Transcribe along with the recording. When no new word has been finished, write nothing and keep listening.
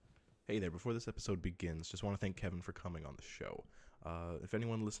Hey there, before this episode begins, just want to thank Kevin for coming on the show. If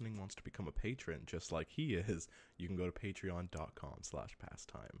anyone listening wants to become a patron, just like he is, you can go to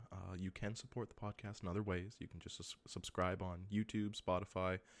patreon.com/pastime. You can support the podcast in other ways. You can just subscribe on YouTube,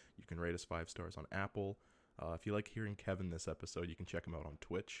 Spotify. You can rate us 5 stars on Apple. If you like hearing Kevin this episode, you can check him out on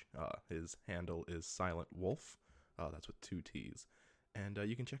Twitch. His handle is Silenttwolf. That's with 2 T's. And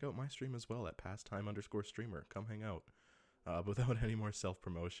you can check out my stream as well at pastime_streamer. Come hang out. Without any more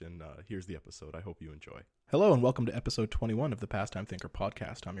self-promotion, here's the episode. I hope you enjoy. Hello and welcome to episode 21 of the Pastime Thinker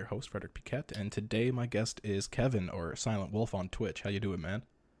podcast. I'm your host, Frederick Piquette, and today my guest is Kevin, or Silenttwolf on Twitch. How you doing, man?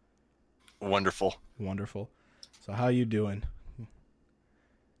 Wonderful. Wonderful. So how you doing?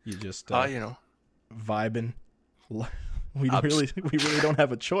 You just, vibing? We really don't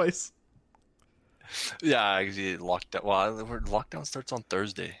have a choice. Yeah, lockdown. Well, lockdown starts on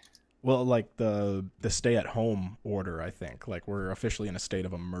Thursday. Well, like the stay-at-home order, I think. Like, we're officially in a state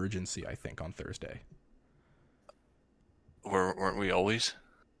of emergency, I think, on Thursday. Weren't we always?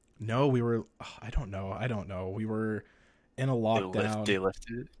 No, we were... I don't know. We were in a lockdown. They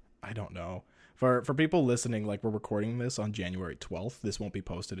lifted it? I don't know. For people listening, like, we're recording this on January 12th. This won't be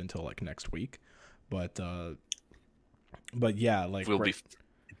posted until, like, next week. But yeah, like... We'll be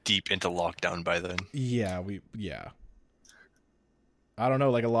deep into lockdown by then. Yeah. I don't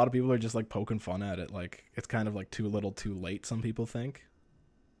know, like, a lot of people are just, like, poking fun at it. Like, it's kind of, like, too little too late, some people think.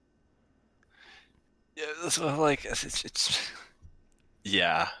 Yeah, so, like, it's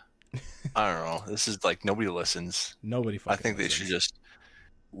yeah. I don't know. This is, like, nobody listens. Nobody fucking I think listens.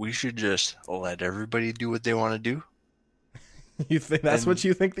 we should just let everybody do what they want to do. You think that's what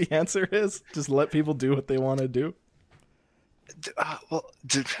you think the answer is? Just let people do what they want to do?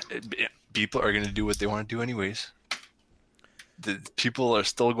 People are going to do what they want to do anyways. The people are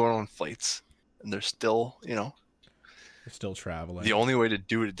still going on flights, and they're still, they're still traveling. The only way to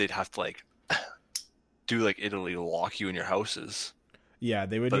do it, they'd have to, like, do like Italy, lock you in your houses. Yeah,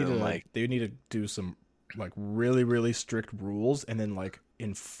 they would need to do some, like, really, really strict rules, and then, like,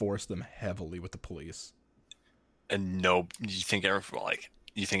 enforce them heavily with the police. And you think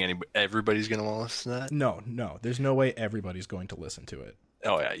everybody's going to want to listen to that? No, there's no way everybody's going to listen to it.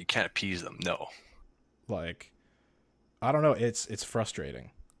 Oh yeah, you can't appease them. No, like, I don't know. It's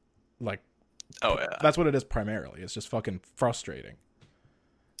frustrating. Like, oh yeah, that's what it is primarily. It's just fucking frustrating.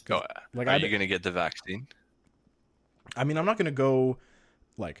 Oh yeah. Like, are you gonna get the vaccine? I mean, I'm not gonna go,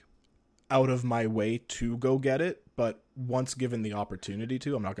 like, out of my way to go get it, but once given the opportunity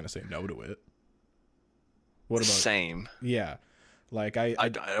to, I'm not gonna say no to it. What about same? Yeah, like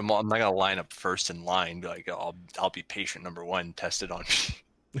I'm not gonna line up first in line. Like, I'll be patient number 1, tested on me.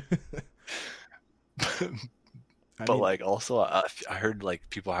 But like, also, I heard, like,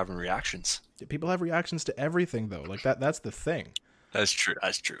 people having reactions. People have reactions to everything, though. Like, that's the thing. That's true.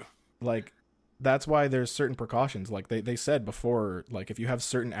 Like, that's why there's certain precautions. Like, they said before, like, if you have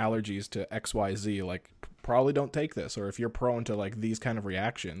certain allergies to XYZ, like, probably don't take this. Or if you're prone to, like, these kind of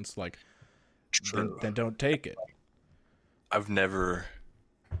reactions, like, then don't take it. A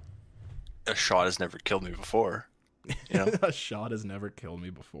shot has never killed me before. A shot has never killed me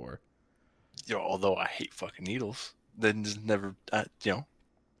before. Although I hate fucking needles, then just never,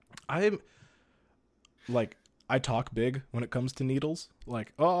 I'm, like, I talk big when it comes to needles.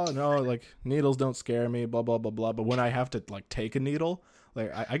 Like, oh no, like, needles don't scare me, blah blah blah blah. But when I have to, like, take a needle,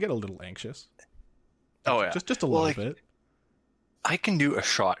 like, I get a little anxious. Oh yeah, just a little bit. I can do a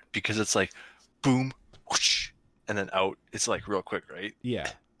shot because it's like, boom, whoosh, and then out. It's like real quick, right? Yeah.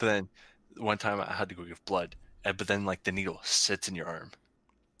 But then one time I had to go give blood, but then, like, the needle sits in your arm.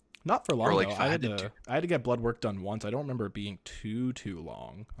 Not for long, like, though. I had to get blood work done once. I don't remember it being too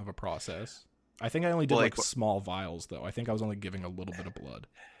long of a process. I think I only did, like, small vials, though. I think I was only giving a little bit of blood.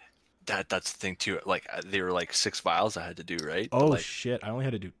 That's the thing, too. Like, they were, like, 6 vials I had to do, right? Oh, like, shit. I only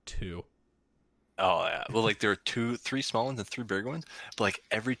had to do 2. Oh, yeah. Well, like, there were 3 small ones and 3 big ones. But, like,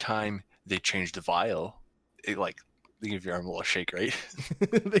 every time they changed the vial, it, like, they give your arm a little shake, right?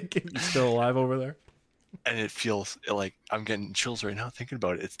 They keep you still alive over there? And it feels like I'm getting chills right now thinking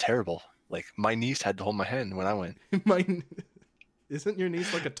about it. It's terrible. Like, my niece had to hold my hand when I went. Isn't your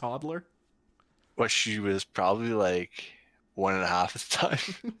niece like a toddler? Well, she was probably like 1.5 at the time.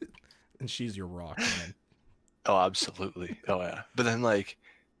 And she's your rock, man. Oh, absolutely. Oh, yeah. But then, like,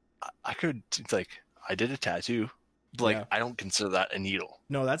 I did a tattoo. But, like, yeah. I don't consider that a needle.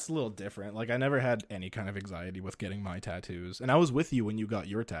 No, that's a little different. Like, I never had any kind of anxiety with getting my tattoos. And I was with you when you got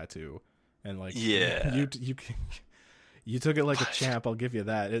your tattoo. And, like, yeah, you took it like a champ. I'll give you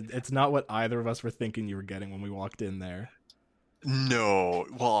that. It's not what either of us were thinking you were getting when we walked in there. No,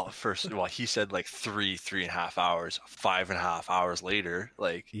 well, first of all, he said like 3.5 hours, 5.5 hours later,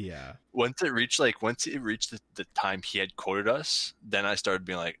 like Yeah. once it reached the time he had quoted us, then I started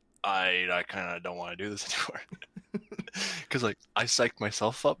being like, I kind of don't want to do this anymore. Because like I psyched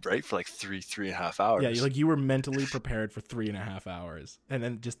myself up, right, for like 3.5 hours. Yeah, you were mentally prepared for 3.5 hours, and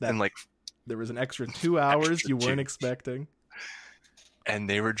then just that, and like there was an extra 2 hours extra you weren't two. expecting. And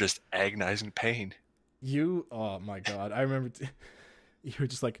they were just agonizing pain. Oh my god, I remember you were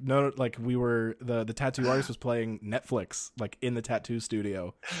just like, no, like we were, the tattoo artist was playing Netflix like in the tattoo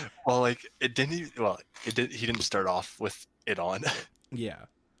studio. Well, like it didn't even, well, it did. He didn't start off with it on. Yeah.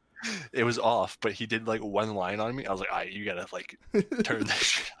 It was off, but he did like one line on me. I was like, you gotta like turn this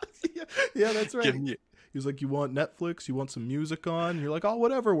shit yeah, yeah, that's off. right. He was like, you want Netflix? You want some music on? And you're like, oh,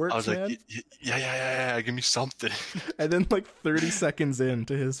 whatever works, I was man. like, yeah, give me something. And then like 30 seconds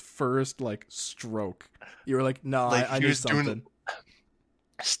into his first like stroke, you were like, no, Like I he need was something.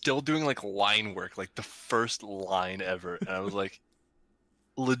 still doing like line work, like the first line ever, and I was like,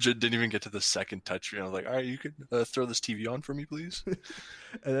 legit didn't even get to the second touch. And I was like, all right, you could throw this TV on for me, please. And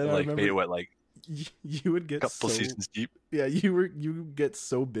then I Like remember made it what, like you would a get couple so seasons deep. yeah, you get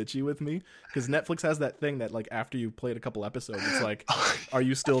so bitchy with me because Netflix has that thing that like after you played a couple episodes, it's like, are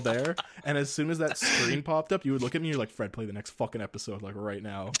you still there? And as soon as that screen popped up, you would look at me, you're like, Fred, play the next fucking episode like right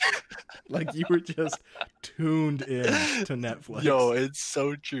now. Like you were just tuned in to Netflix. Yo, it's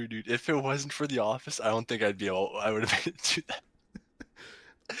so true, dude. If it wasn't for The Office, I don't think I would have made it to that.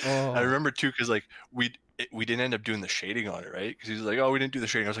 Oh. I remember too, because like we didn't end up doing the shading on it, right? Because he was like, "Oh, we didn't do the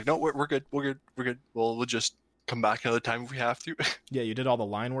shading." I was like, "No, we're good, we're good. Well, we'll just come back another time if we have to." Yeah, you did all the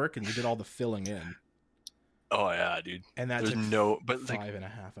line work and you did all the filling in, Oh yeah, dude. and that There's took no, but like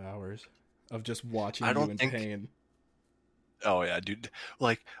 5.5 hours of just watching I you don't in think. pain. Oh yeah, dude.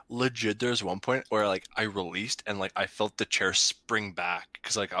 Like legit, there's one point where like I released and like I felt the chair spring back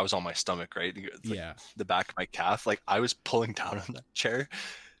because like I was on my stomach, right? Like, Yeah. the back of my calf. Like I was pulling down on that chair.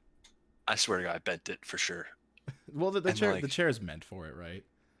 I swear to God, I bent it for sure. Well, the And, chair like- the chair is meant for it, right?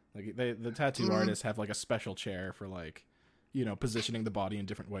 Like the tattoo artists have like a special chair for like, positioning the body in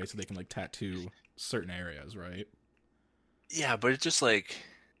different ways so they can like tattoo certain areas, right? Yeah, but it's just like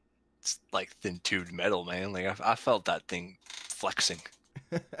it's like thin tubed metal, man. Like I felt that thing flexing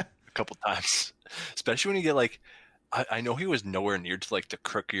a couple times, especially when you get like I know he was nowhere near to like the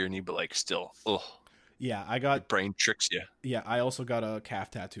crook of your knee, but like still, Yeah, your brain tricks you. yeah, I also got a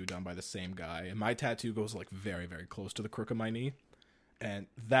calf tattoo done by the same guy, and my tattoo goes like very, very close to the crook of my knee, and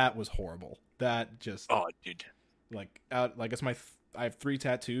that was horrible. That just Oh, dude. like it's I have 3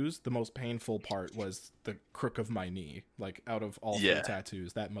 tattoos. The most painful part was the crook of my knee. Like out of all 3 Yeah.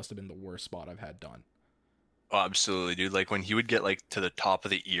 tattoos, that must have been the worst spot I've had done. Oh, absolutely, dude. Like when he would get like to the top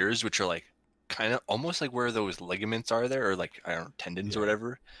of the ears, which are like kind of almost like where those ligaments are there, or like I don't know, tendons or Yeah.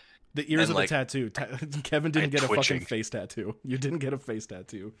 whatever. The ears And, of like, the tattoo. Kevin didn't get a twitching. fucking face tattoo. You didn't get a face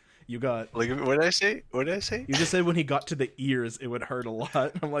tattoo. You got. Like what did I say? What did I say? You just said when he got to the ears, it would hurt a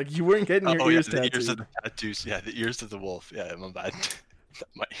lot. I'm like, you weren't getting your Oh yeah, ears the tattooed. ears of the tattoos. Yeah, the ears of the wolf. Yeah, my bad.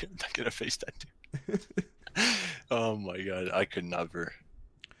 Not get a face tattoo. Oh my god, I could never.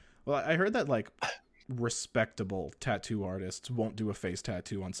 Well, I heard that like respectable tattoo artists won't do a face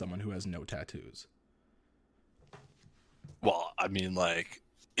tattoo on someone who has no tattoos. Well, I mean, like,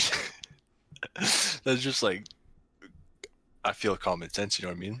 that's just like, I feel common sense. You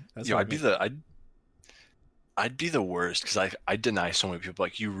know what I mean? That's You know, what I I'd be the worst because I deny so many people.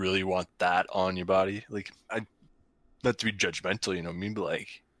 Like, you really want that on your body? Like, not to be judgmental, you know what I mean? But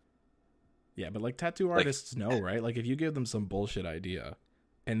like, Yeah, but like tattoo artists know, right? Like if you give them some bullshit idea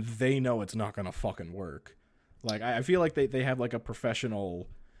and they know it's not gonna fucking work. Like I feel like they have like a professional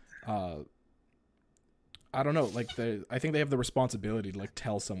I don't know, like I think they have the responsibility to like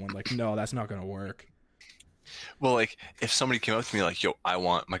tell someone like, no, that's not gonna work. well, like if somebody came up to me like, yo, I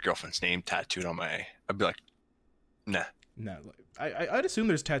want my girlfriend's name tattooed on I'd be like, nah. No, like, I'd assume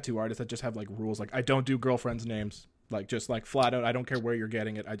there's tattoo artists that just have like rules like I don't do girlfriends' names. Like just like flat out, I don't care where you're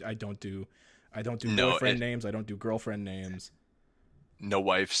getting it. I don't do No, boyfriend names. I don't do girlfriend names. No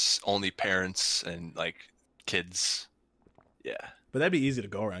wives, only parents, and like kids. Yeah. But that'd be easy to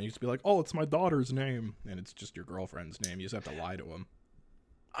go around. You just be like, oh, it's my daughter's name, and it's just your girlfriend's name. You just have to lie to them.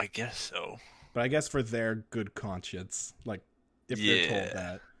 I guess so. But I guess for their good conscience, like if they're told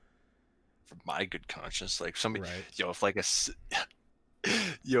that, For my good conscience, like somebody, right? yo, if like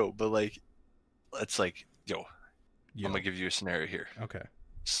yo, but like, let's like, yo, Yo. I'm gonna give you a scenario here. Okay.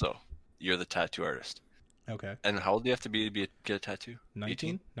 So you're the tattoo artist, Okay. and how old do you have to be get a tattoo?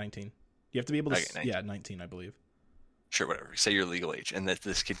 19? 19. You have to be able to. Okay, 19. Yeah, 19, I believe. Sure, whatever. Say your legal age, and that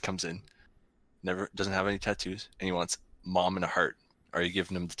this kid comes in, never doesn't have any tattoos, and he wants mom and a heart, are you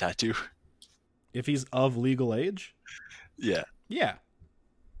giving him the tattoo? If he's of legal age, Yeah. yeah.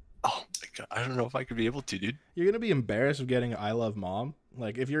 Oh my god, I don't know if I could be able to, dude. You're gonna be embarrassed of getting "I love mom."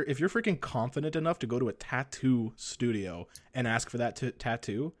 Like if you're freaking confident enough to go to a tattoo studio and ask for that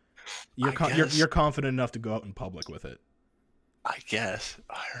tattoo, you're confident enough to go out in public with it. I guess.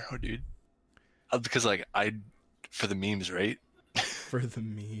 I don't know, dude. Because for the memes, right? For the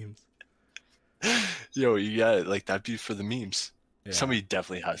memes. Yo, you got it. Like that'd be for the memes. Yeah. Somebody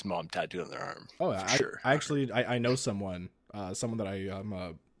definitely has mom tattooed on their arm. Oh, sure. I know someone that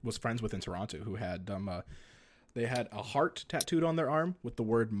I was friends with in Toronto who had they had a heart tattooed on their arm with the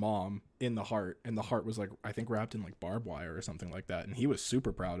word "mom" in the heart, and the heart was like, I think, wrapped in like barbed wire or something like that, and he was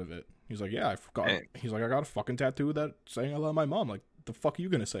super proud of it. He was like, yeah, he's like, I got a fucking tattoo that saying I love my mom. Like, the fuck are you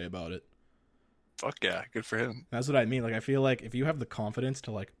gonna say about it? Fuck yeah, good for him. That's what I mean. Like, I feel like if you have the confidence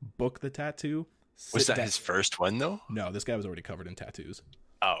to like book the tattoo, was that his first one though? No, this guy was already covered in tattoos.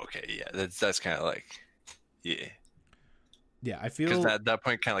 Oh, okay, yeah, that's kind of like, yeah. Yeah, I feel because that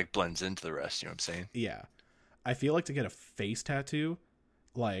point kind of like blends into the rest. You know what I'm saying? Yeah, I feel like to get a face tattoo,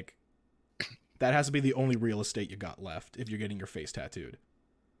 like that has to be the only real estate you got left if you're getting your face tattooed.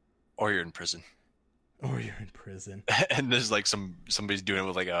 Or you're in prison. And there's like somebody's doing it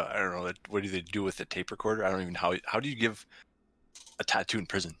with like I don't know, what do they do with a tape recorder? I don't even how do you give a tattoo in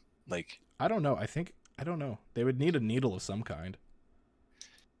prison? Like I don't know. I don't know. They would need a needle of some kind.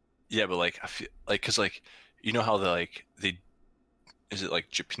 Yeah, but like I feel like because like you know how they is it like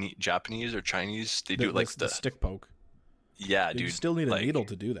Japanese or Chinese? They do like the stick poke. Yeah, dude. You still need a needle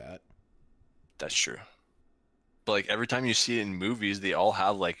to do that. That's true. But like every time you see it in movies, they all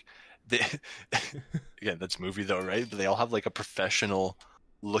have like again, that's movie though, right? But they all have like a professional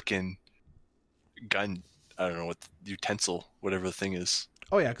looking gun. I don't know what utensil, whatever the thing is.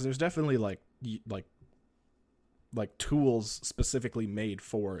 Oh yeah, because there's definitely like tools specifically made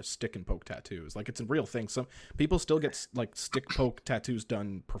for stick and poke tattoos. Like it's a real thing. Some people still get like stick poke tattoos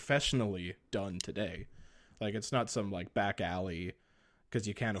done professionally today. Like it's not some like back alley because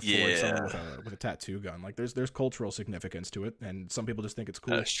you can't afford someone with a tattoo gun. Like there's cultural significance to it, and some people just think it's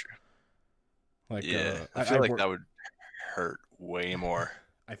cool. That's true. Like I feel like that would hurt way more.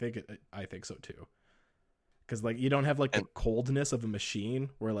 I think so too. Because like you don't have like the coldness of a machine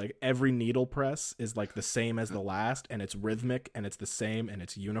where like every needle press is like the same as the last, and it's rhythmic and it's the same and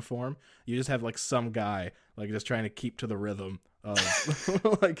it's uniform. You just have like some guy like just trying to keep to the rhythm of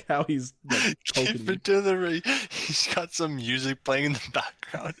like how he's like poking He's got some music playing in the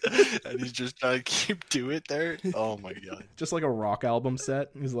background and he's just trying to keep to it there. Oh my god. Just like a rock album set.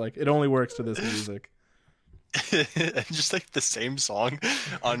 He's like, it only works to this music. And just like the same song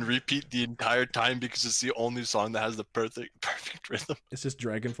on repeat the entire time because it's the only song that has the perfect rhythm. It's just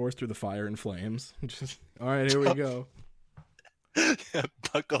Dragon Force Through the Fire and Flames. Just, all right, here we go. Yeah,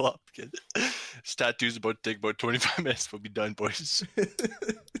 buckle up, kid. This tattoo's about to take about 25 minutes. We'll be done, boys.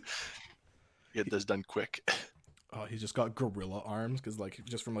 Get this done quick. Oh, he's just got gorilla arms because like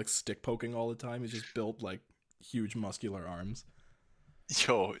just from like stick poking all the time, he's just built like huge muscular arms.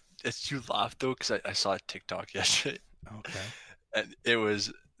 Yo, you laugh though because I saw a TikTok yesterday. Okay. And it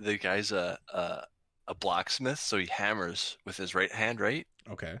was the guy's a blacksmith, so he hammers with his right hand, right?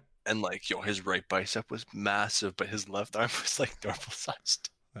 Okay. And like, his right bicep was massive, but his left arm was like normal sized.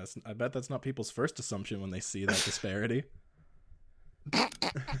 I bet that's not people's first assumption when they see that disparity.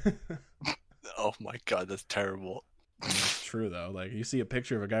 Oh my god, that's terrible. It's true though. Like you see a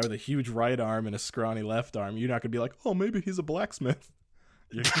picture of a guy with a huge right arm and a scrawny left arm, you're not gonna be like, oh, maybe he's a blacksmith.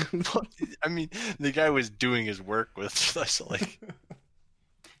 I mean, the guy was doing his work with us, like.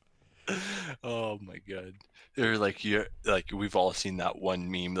 Oh my god. They're like we've all seen that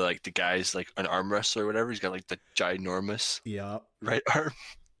one meme, like the guy's like an arm wrestler or whatever, he's got like the ginormous right arm.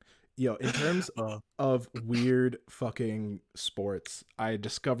 Yo, in terms of weird fucking sports, I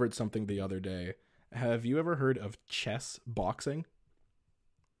discovered something the other day. Have you ever heard of chess boxing?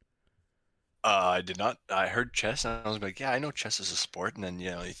 I did not. I heard chess and I was like, yeah, I know chess is a sport, and then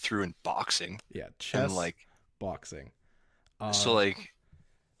he threw in boxing. Yeah, chess and like boxing.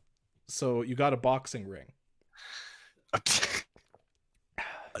 So you got a boxing ring. I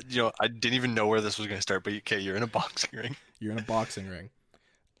didn't even know where this was going to start, but okay, you're in a boxing ring. You're in a boxing ring.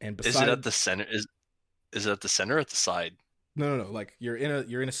 And is it at the center? Is it at the center or at the side? No. Like you're in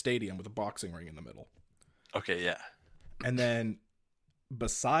a stadium with a boxing ring in the middle. Okay, yeah. And then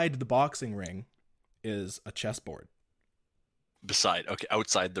beside the boxing ring is a chessboard.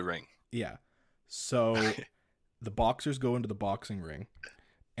 Outside the ring. Yeah. So the boxers go into the boxing ring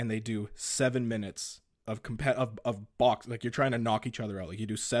and they do 7 minutes of box, like you're trying to knock each other out. Like you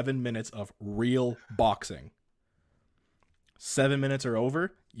do 7 minutes of real boxing. 7 minutes are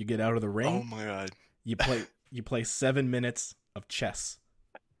over, you get out of the ring. Oh my god. You play 7 minutes of chess.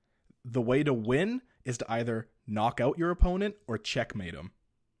 The way to win is to either knock out your opponent or checkmate him.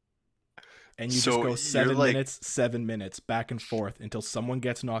 And you just go 7 minutes back and forth until someone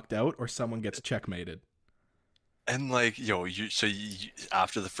gets knocked out or someone gets checkmated. And like,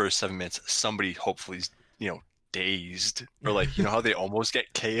 after the first 7 minutes, somebody hopefully's, dazed, or like, how they almost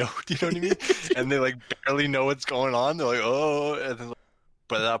get KO'd, you know what I mean? And they like barely know what's going on. They're like, oh, and then,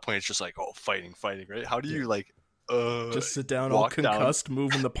 but at that point it's just like, oh, fighting, right? How do you like just sit down all concussed,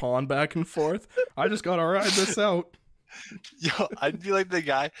 moving the pawn back and forth? I just gotta ride this out. I'd be like the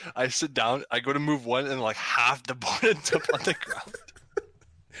guy, I sit down, I go to move one, and like half the board ends up on the ground.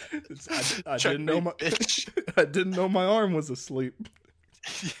 I didn't know my arm was asleep.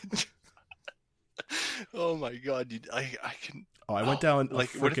 Oh my god, dude! I can. Oh, I went down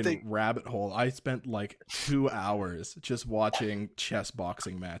like a freaking rabbit hole. I spent like 2 hours just watching chess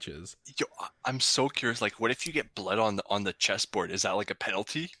boxing matches. I'm so curious. Like, what if you get blood on the chessboard? Is that like a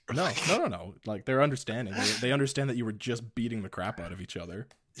penalty? No. Like, they're understanding. They understand that you were just beating the crap out of each other.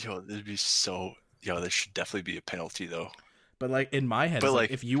 It'd be so. There should definitely be a penalty though. But like in my head,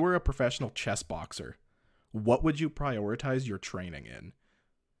 like, if you were a professional chess boxer, what would you prioritize your training in?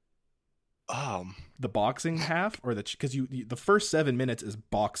 The boxing half, or because the first 7 minutes is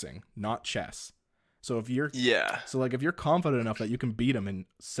boxing, not chess. So if you're if you're confident enough that you can beat him in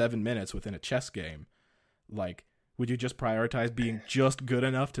 7 minutes within a chess game, like, would you just prioritize being just good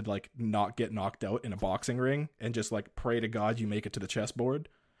enough to like not get knocked out in a boxing ring and just like pray to God you make it to the chessboard?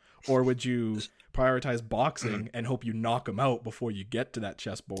 Or would you prioritize boxing and hope you knock him out before you get to that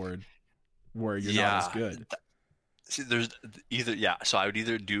chessboard where you're not as good? See, there's either so I would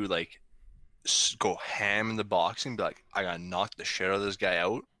either do like go ham in the boxing, be like, I gotta knock the shit out of this guy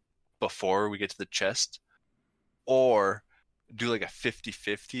out before we get to the chest, or do like a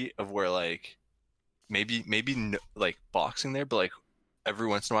 50-50 of where like maybe like boxing there, but like every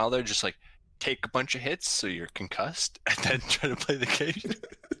once in a while they're just like take a bunch of hits so you're concussed and then try to play the game.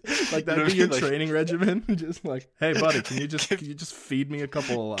 Like that'd be your training regimen. Just like, hey buddy, can you just feed me a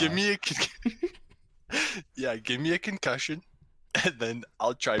couple give me a concussion and then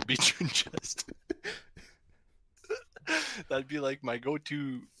I'll try and beat you in chess. That'd be like my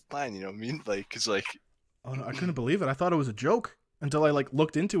go-to plan, you know what I mean? Like, cause like, oh no, I couldn't believe it. I thought it was a joke until I like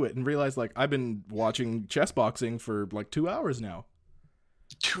looked into it and realized like I've been watching chess boxing for like 2 hours now.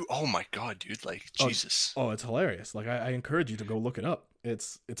 Oh my god, dude! Like, Jesus. Oh, it's hilarious. Like, I encourage you to go look it up.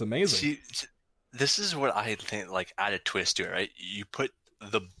 It's amazing. See, this is what I think. Like, add a twist to it, right? You put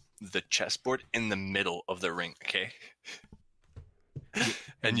the chessboard in the middle of the ring, okay?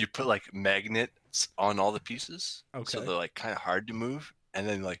 And you put like magnets on all the pieces, okay? So they're like kind of hard to move, and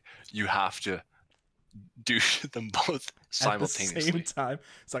then like you have to do them both simultaneously. At the same time,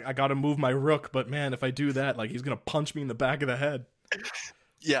 it's like I got to move my rook, but man, if I do that, like he's gonna punch me in the back of the head.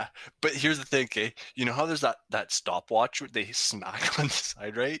 Yeah, but here's the thing, okay? You know how there's that stopwatch where they smack on the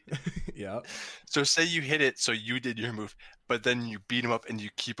side, right? Yeah. So say you hit it, so you did your move, but then you beat him up and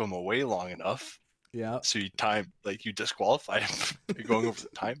you keep him away long enough. Yeah. So you disqualify him going over the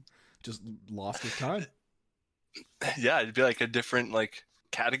time. Just lost his time. Yeah, it'd be like a different like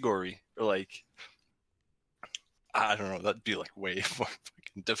category, or like I don't know. That'd be like way more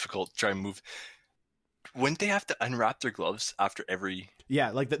fucking difficult to try and move. Wouldn't they have to unwrap their gloves after every?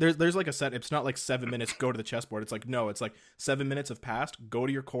 Yeah, like there's like a set. It's not like 7 minutes. Go to the chessboard. It's like no. It's like 7 minutes have passed. Go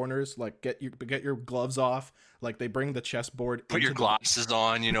to your corners. Like get your gloves off. Like they bring the chessboard. Put your glasses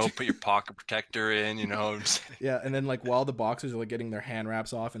on. Put your pocket protector in. Yeah, and then like while the boxers are like getting their hand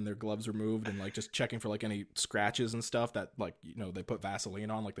wraps off and their gloves removed and like just checking for like any scratches and stuff that like they put Vaseline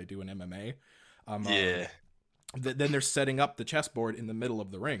on like they do in MMA. Yeah. Then they're setting up the chessboard in the middle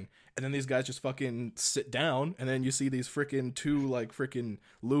of the ring, and then these guys just fucking sit down, and then you see these two like freaking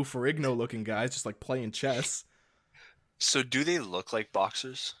Lou Ferrigno looking guys just like playing chess. So do they look like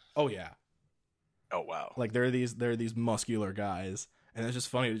boxers? Oh yeah. Oh wow. Like they're these muscular guys, and it's just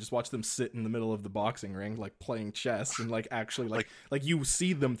funny to just watch them sit in the middle of the boxing ring like playing chess, and like actually like you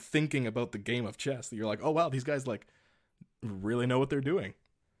see them thinking about the game of chess. You're like, oh wow, these guys like really know what they're doing.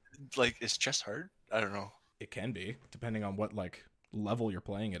 Like, is chess hard? I don't know. It can be, depending on what like level you're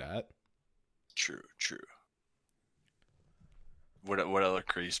playing it at. True. What other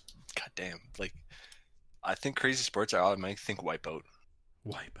crazy? Goddamn! Like, I think crazy sports. I automatically think Wipeout.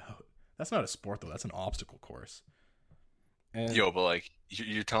 Wipeout. That's not a sport though. That's an obstacle course. And but like,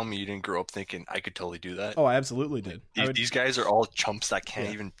 you're telling me you didn't grow up thinking I could totally do that? Oh, I absolutely did. These guys are all chumps that can't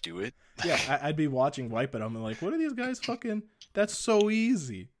even do it. Yeah, I'd be watching Wipeout. I'm like, what are these guys fucking? That's so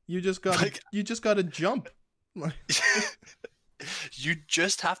easy. You just got to jump. You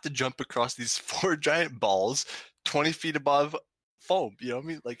just have to jump across these 4 giant balls 20 feet above foam. You know what I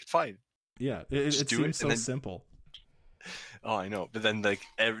mean? Like, it's fine. Yeah, Just it do seems it, so and then simple. oh, I know. But then like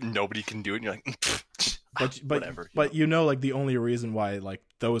nobody can do it, and you're like, But whatever. But you know, like the only reason why like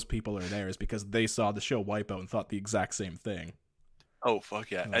those people are there is because they saw the show Wipeout and thought the exact same thing. Oh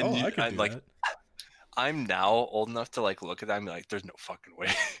fuck yeah! Like, And I could do like, that. I'm now old enough to like look at that and be like, there's no fucking way.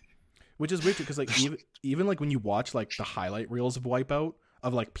 Which is weird because like even like when you watch like the highlight reels of Wipeout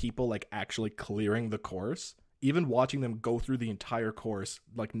of like people like actually clearing the course, even watching them go through the entire course,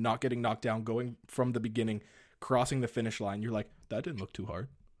 like not getting knocked down, going from the beginning, crossing the finish line, you're like, that didn't look too hard.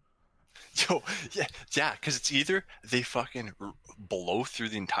 Yo, yeah, because it's either they fucking blow through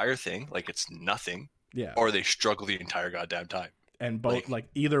the entire thing like it's nothing, Yeah. or they struggle the entire goddamn time. And both like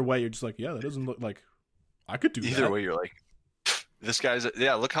either way, you're just like, yeah, that doesn't look like I could do that. Either way, you're like, this guy's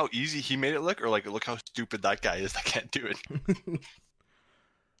yeah. Look how easy he made it look, or like look how stupid that guy is that can't do it.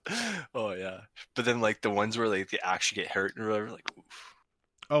 Oh yeah, but then like the ones where like they actually get hurt or whatever, like oof.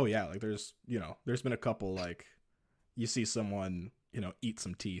 Oh yeah, like there's there's been a couple like you see someone eat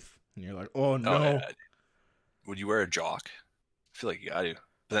some teeth and you're like, oh no. Oh, yeah. Would you wear a jock? I feel like you got to.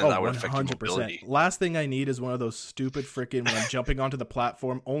 But then that would affect your mobility. Last thing I need is one of those stupid freaking when I'm jumping onto the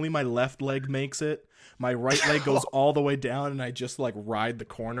platform, only my left leg makes it. My right leg goes all the way down and I just like ride the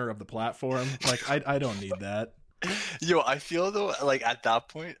corner of the platform. Like I don't need that. Yo, I feel though like at that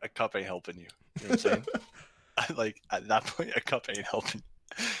point a cup ain't helping you. You know what I'm saying? Like at that point a cup ain't helping.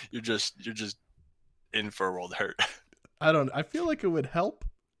 You're just in for a world of hurt. I feel like it would help.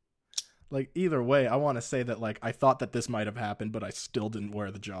 Like either way, I want to say that like I thought that this might have happened, but I still didn't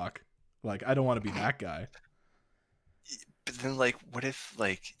wear the jock. Like I don't want to be that guy. But then like what if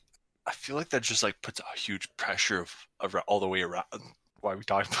like I feel like that just like puts a huge pressure of all the way around. Why are we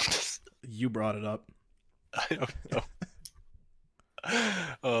talking about this? You brought it up. I don't know.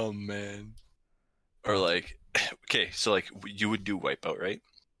 Oh man. Or like okay, so like you would do Wipeout, right?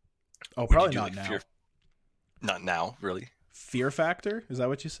 Oh, probably not now. Not now, really. Fear Factor? Is that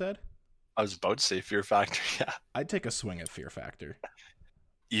what you said? I was about to say Fear Factor, yeah. I'd take a swing at Fear Factor.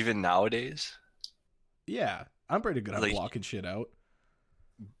 Even nowadays? Yeah, I'm pretty good at blocking shit out.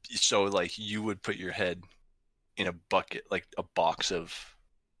 So, like, you would put your head in a bucket, like a box of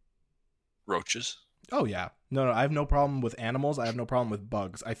roaches? Oh, yeah. No, I have no problem with animals. I have no problem with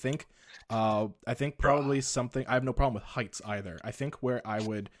bugs. I think probably something... I have no problem with heights either. I think where I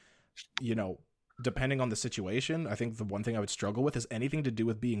would, depending on the situation, I think the one thing I would struggle with is anything to do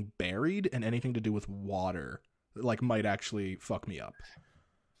with being buried and anything to do with water, like, might actually fuck me up.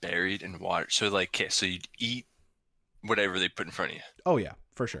 Buried in water. So, like, okay, so you'd eat whatever they put in front of you. Oh, yeah,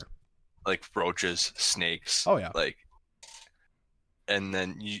 for sure. Like roaches, snakes. Oh, yeah. Like, and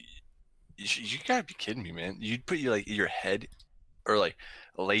then you gotta be kidding me, man. You'd put your head or like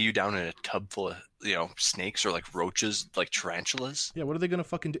lay you down in a tub full of snakes or like roaches, like tarantulas. Yeah, what are they gonna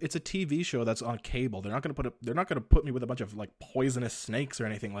fucking do? It's a TV show that's on cable. They're not gonna put me with a bunch of like poisonous snakes or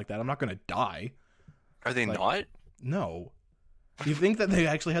anything like that. I'm not gonna die. Are they not? No. You think that they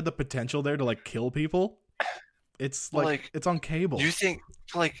actually had the potential there to like kill people? It's like it's on cable. You think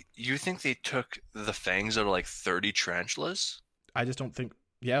they took the fangs out of like 30 tarantulas? I just don't think.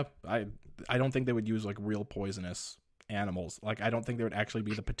 Yeah, I don't think they would use like real poisonous animals. Like I don't think there would actually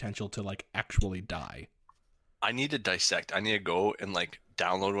be the potential to like actually die. I need to dissect. I need to go and like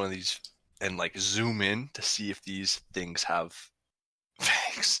download one of these and like zoom in to see if these things have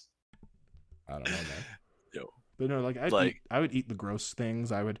fangs. I don't know, man. Yo, but no, like I would eat the gross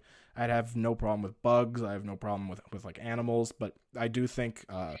things. I'd have no problem with bugs. I have no problem with like animals. But I do think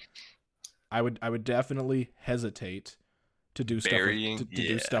I would definitely hesitate to do stuff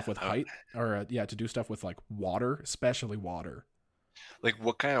do stuff with height or to do stuff with like water, especially water. Like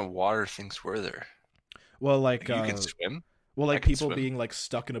what kind of water things were there? Well, like you can swim. Well, like people being like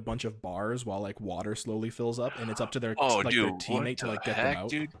stuck in a bunch of bars while like water slowly fills up, and it's up to their their teammate to like get them out.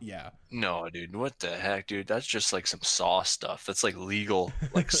 Dude? Yeah. No, dude. What the heck, dude? That's just like some Saw stuff. That's like legal,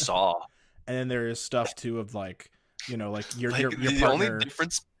 like Saw. And then there is stuff too of like like your the partner. Only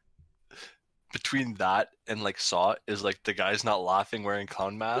difference between that and like Saw is like the guy's not laughing wearing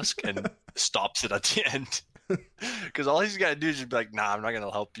clown mask and stops it at the end. Because all he's got to do is just be like, nah, I'm not going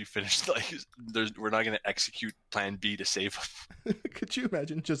to help you finish. Like, we're not going to execute plan B to save him. Could you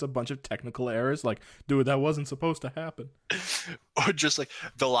imagine just a bunch of technical errors? Like, dude, that wasn't supposed to happen. Or just like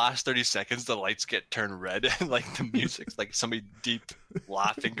the last 30 seconds, the lights get turned red and like the music's like somebody deep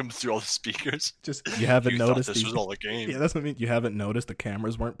laughing comes through all the speakers. Just, you haven't noticed this was all a game. Yeah, that's what I mean. You haven't noticed the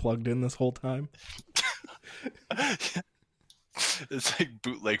cameras weren't plugged in this whole time. It's like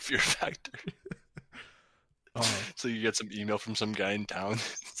bootleg Fear Factor. Oh. So you get some email from some guy in town.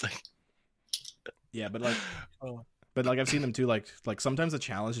 It's like, Yeah, but like oh. I've seen them too. Like sometimes the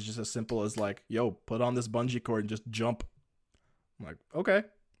challenge is just as simple as like, yo, put on this bungee cord and just jump. I'm like, okay,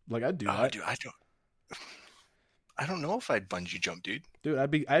 like I'd do that. Dude, I don't know if I'd bungee jump, dude. Dude,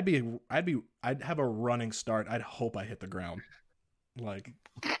 I'd have a running start. I'd hope I hit the ground. Like,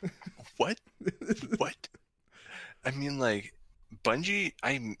 What? What? I mean, like, bungee.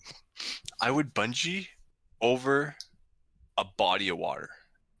 I would bungee over a body of water,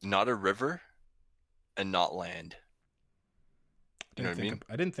 not a river, and not land. You know what I mean?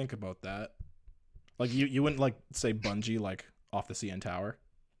 I didn't think about that. Like you wouldn't like say bungee like off the CN Tower.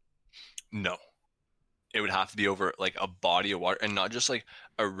 No, it would have to be over like a body of water, and not just like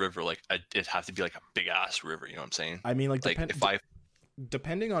a river. Like it'd have to be like a big ass river. You know what I'm saying? I mean, like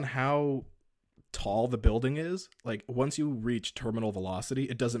depending on how tall the building is, like once you reach terminal velocity,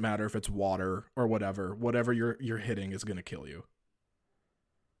 it doesn't matter if it's water or whatever you're hitting is gonna kill you.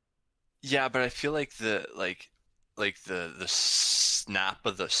 Yeah, but I feel like the snap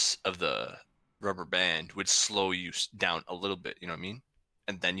of the rubber band would slow you down a little bit. You know what I mean?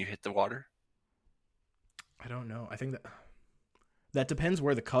 And then you hit the water. I don't know. I think that depends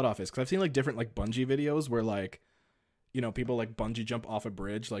where the cutoff is, because I've seen like different like bungee videos where like, you know, people like bungee jump off a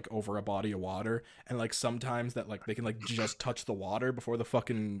bridge like over a body of water, and like sometimes that like they can like just touch the water before the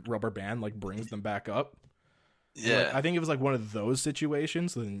fucking rubber band like brings them back up. Yeah, like, I think if it was like one of those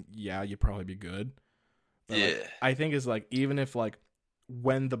situations, then yeah, you'd probably be good. But, yeah. like, I think it's like even if like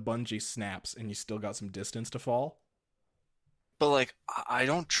when the bungee snaps and you still got some distance to fall. But like, I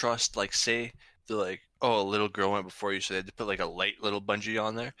don't trust. Like, say they're like, oh, a little girl went before you, so they had to put like a light little bungee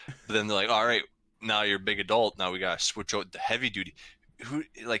on there. But then they're like, all right, now you're a big adult. Now we gotta switch out the heavy duty. Who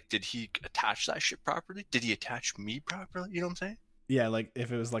like did he attach that shit properly? Did he attach me properly? You know what I'm saying? Yeah, like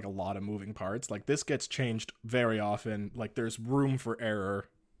if it was like a lot of moving parts, like this gets changed very often. Like there's room for error.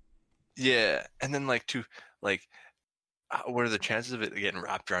 Yeah, and then like like, what are the chances of it getting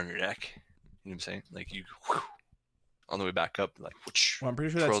wrapped around your neck? You know what I'm saying? Like you, whew, on the way back up, like whoosh, Well, I'm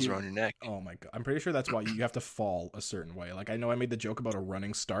pretty sure twirls around your neck. Oh my god, I'm pretty sure that's why you have to fall a certain way. Like I know I made the joke about a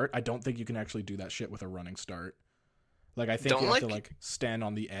running start. I don't think you can actually do that shit with a running start. Like I think you have to like stand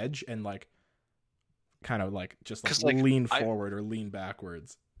on the edge and like kind of like just like lean forward or lean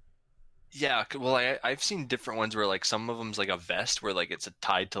backwards. Yeah, well, I've seen different ones where like some of them's like a vest where like it's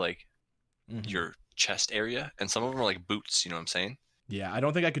tied to like your chest area, and some of them are like boots. You know what I'm saying? Yeah, I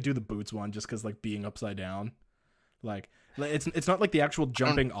don't think I could do the boots one just because like being upside down, like it's not like the actual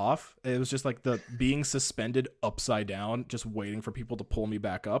jumping off. It was just like the being suspended upside down, just waiting for people to pull me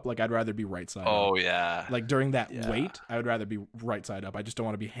back up. Like I'd rather be right side up. Oh yeah. Like during that wait, I would rather be right side up. I just don't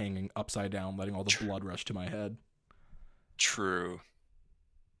want to be hanging upside down, letting all the blood rush to my head. True.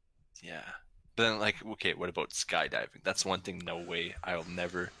 Yeah. But then like, okay, what about skydiving? That's one thing. No way. I'll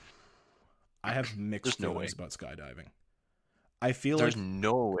never. I have mixed feelings about skydiving. I feel there's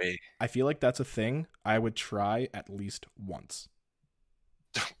no way. I feel like that's a thing I would try at least once.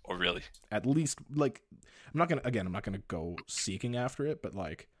 Oh, really? At least, like, I'm not gonna go seeking after it, but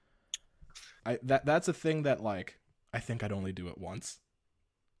like, that's a thing that like I think I'd only do it once.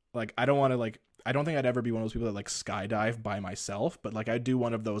 Like, I don't want to like. I don't think I'd ever be one of those people that like skydive by myself, but like I do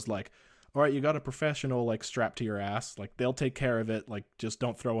one of those like, all right, you got a professional like strapped to your ass, like they'll take care of it, like just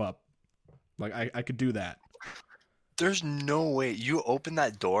don't throw up. Like I could do that. There's no way you open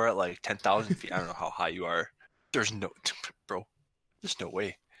that door at like 10,000 feet. I don't know how high you are. There's no, bro. There's no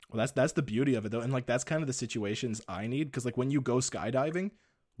way. Well, that's the beauty of it though, and like that's kind of the situations I need, because like when you go skydiving,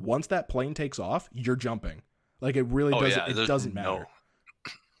 once that plane takes off, you're jumping. Like it really doesn't. Yeah, it doesn't matter.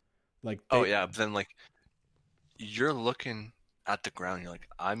 Like but then like you're looking at the ground. You're like,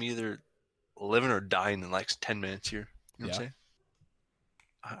 I'm either living or dying in the next 10 minutes here. You know what I'm saying?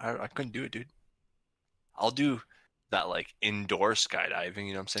 I couldn't do it, dude. I'll do that like indoor skydiving,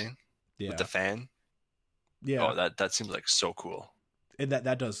 you know what I'm saying? Yeah. With the fan. Yeah. Oh, that seems like so cool.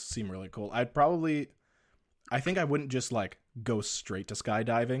 That does seem really cool. I think I wouldn't just like go straight to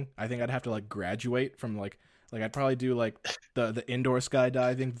skydiving. I think I'd have to like graduate from like I'd probably do like the indoor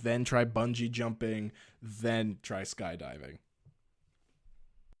skydiving, then try bungee jumping, then try skydiving.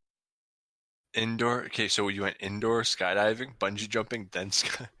 Indoor. Okay, so you went indoor skydiving, bungee jumping, then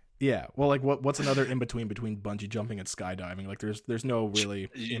sky. Yeah, well, like what's another in between bungee jumping and skydiving? Like there's no really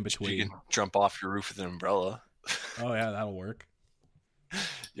in between. You can jump off your roof with an umbrella. Oh yeah, that'll work.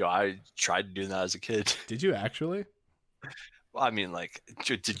 Yo, I tried doing that as a kid. Did you actually? Well, I mean, like,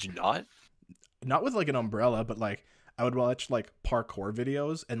 did you not? Not with like an umbrella, but like I would watch like parkour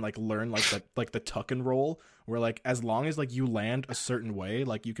videos and like learn like the tuck and roll, where like as long as like you land a certain way,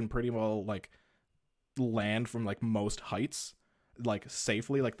 like you can pretty well like land from like most heights, like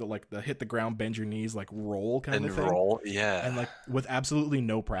safely, like the hit the ground, bend your knees, like roll kind of thing. Roll, yeah. And like with absolutely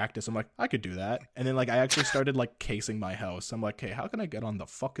no practice, I'm like, I could do that. And then like I actually started like casing my house. I'm like, hey, how can I get on the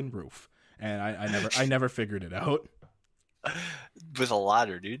fucking roof? And I never figured it out. With a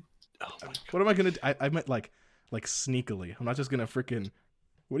ladder, dude. Oh my God. What am I gonna do? I meant like sneakily. I'm not just gonna freaking.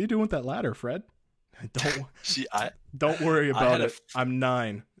 What are you doing with that ladder, Fred? Don't See, don't worry about it. I'm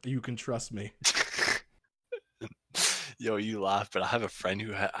 9. You can trust me. Yo, you laugh, but I have a friend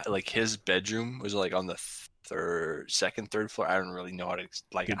who like his bedroom was like on the second, third floor. I don't really know how to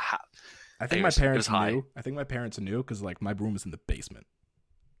like. Dude, I think anyways, my parents knew. I think my parents knew because like my room was in the basement.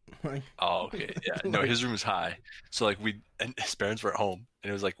 Like, oh, okay, yeah. No, like, his room was high, so like and his parents were at home, and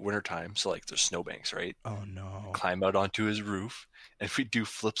it was like winter time, so like there's snowbanks, right? oh no! Climb out onto his roof, and we do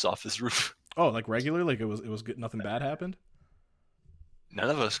flips off his roof. Oh, like regular? Like it was good. Nothing bad happened. None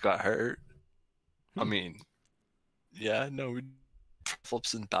of us got hurt. I mean, yeah, no, we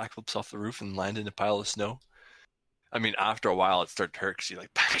flips and backflips off the roof and land in a pile of snow. I mean, after a while, it started to hurt because you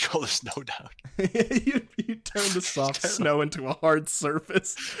like packed all the snow down. you turn the soft snow into a hard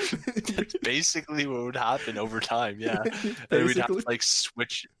surface. That's basically what would happen over time. Yeah, and we'd have to like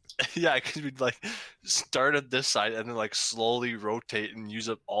switch. Yeah, because we'd like start at this side and then like slowly rotate and use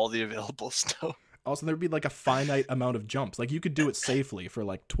up all the available snow. Also, there'd be like a finite amount of jumps. Like you could do it safely for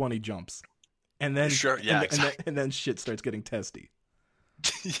like 20 jumps, and then sure, yeah, exactly. and then shit starts getting testy.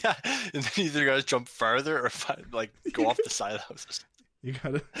 Yeah, and then either guys jump farther or like go off the side of the house. You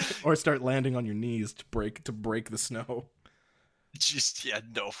gotta, or start landing on your knees to break the snow. Just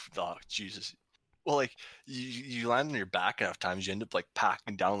no, Jesus. Well, like you land on your back enough times, you end up like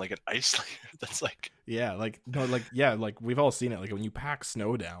packing down like an ice layer. That's like like we've all seen it. Like when you pack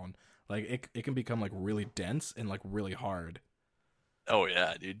snow down, like it can become like really dense and like really hard. Oh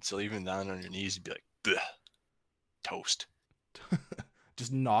yeah, dude. So even down on your knees, you'd be like, bleh, toast.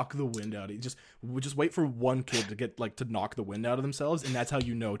 Just knock the wind out. Just wait for one kid to get like to knock the wind out of themselves, and that's how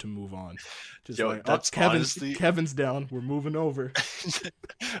you know to move on. Just like, that's Kevin's down. We're moving over.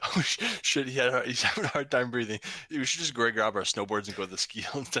 Oh shit! He's having a hard time breathing. We should just go grab our snowboards and go to the ski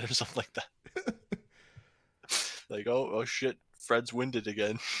hill instead or something like that. Like oh shit! Fred's winded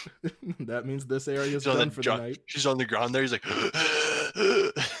again. That means this area is done for the night. She's on the ground there. He's like,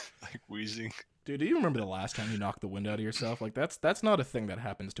 like wheezing. Dude, do you remember the last time you knocked the wind out of yourself? Like that's not a thing that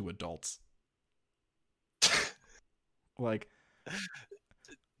happens to adults. Like,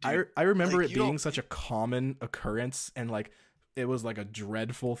 dude, I remember like, it being such a common occurrence, and like it was like a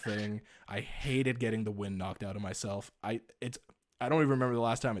dreadful thing. I hated getting the wind knocked out of myself. I don't even remember the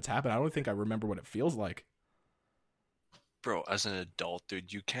last time it's happened. I don't think I remember what it feels like. Bro, as an adult,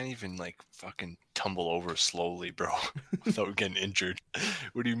 dude, you can't even like fucking tumble over slowly, bro, without getting injured.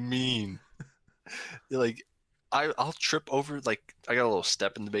 What do you mean? Like I'll trip over, like I got a little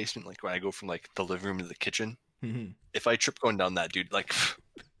step in the basement, like when I go from like the living room to the kitchen. Mm-hmm. If I trip going down that, dude, like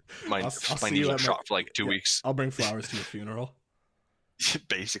my knees are shot for like 2 weeks. I'll bring flowers to your funeral.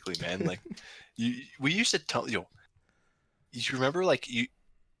 Basically, man. Like we used to tell you remember like you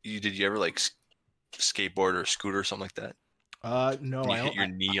ever like skateboard or scooter or something like that? No, I hit your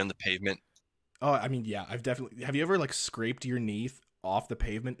knee on the pavement. Oh, I mean, yeah, I've definitely. Have you ever like scraped your knee off the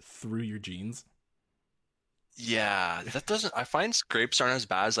pavement through your jeans? Yeah, that doesn't. I find scrapes aren't as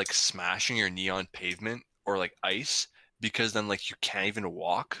bad as like smashing your knee on pavement or like ice, because then like you can't even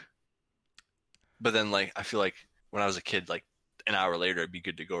walk. But then like I feel like when I was a kid, like an hour later, it'd be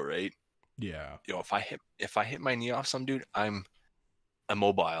good to go, right? Yeah. Yo, if I hit my knee off some dude, I'm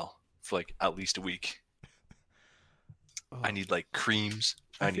immobile for like at least a week. Oh. I need like creams.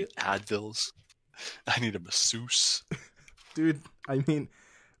 I need Advils. I need a masseuse. Dude, I mean,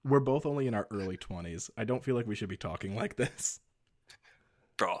 we're both only in our early 20s. I don't feel like we should be talking like this.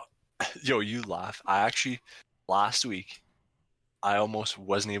 Bro, yo, you laugh. I actually, last week, I almost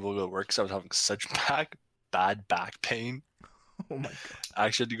wasn't able to go to work because I was having such bad back pain. Oh my god! I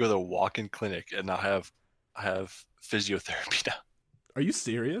actually had to go to the walk-in clinic, and I have physiotherapy now. Are you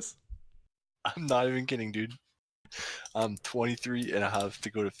serious? I'm not even kidding, dude. I'm 23 and I have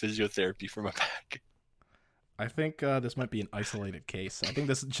to go to physiotherapy for my back. I think this might be an isolated case. I think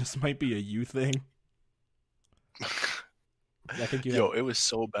this just might be a you thing. I think it was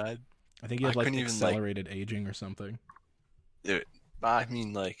so bad. I think you have like accelerated aging or something. Dude, I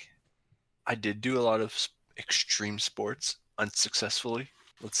mean, like, I did do a lot of extreme sports unsuccessfully,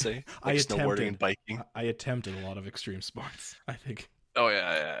 let's say, like snowboarding and biking. I attempted a lot of extreme sports, I think. Oh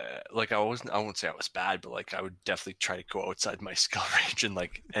yeah. Like I won't say I was bad, but like I would definitely try to go outside my skill range and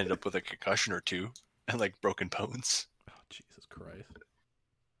like end up with a concussion or two and like broken bones. Oh Jesus Christ.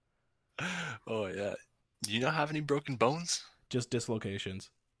 Oh yeah. Do you not have any broken bones? Just dislocations.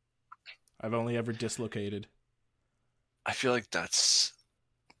 I've only ever dislocated. I feel like that's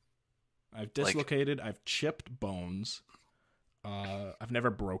I've dislocated. I've chipped bones. I've never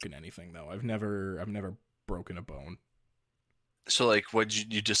broken anything though. I've never broken a bone. so like what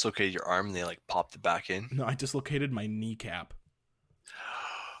you dislocated your arm and they like popped it back in? No, I dislocated my kneecap.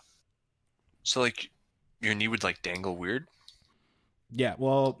 So like your knee would like dangle weird? Yeah,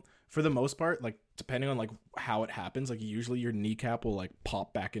 well, for the most part, like depending on like how it happens, like usually your kneecap will like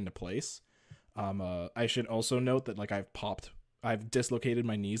pop back into place. I should also note that like I've dislocated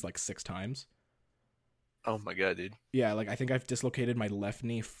my knees like 6 times. Oh my god, dude. Yeah, like I think I've dislocated my left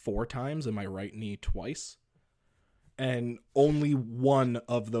knee 4 times and my right knee twice. And only one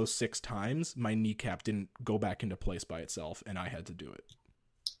of those 6 times, my kneecap didn't go back into place by itself, and I had to do it.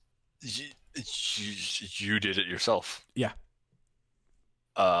 You did it yourself? Yeah.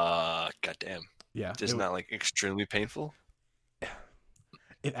 Goddamn. Yeah. Isn't that like extremely painful?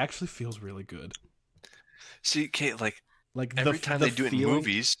 It actually feels really good. See, Kate, like Like every time they do it in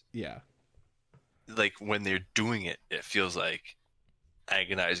movies, yeah. like when they're doing it, it feels like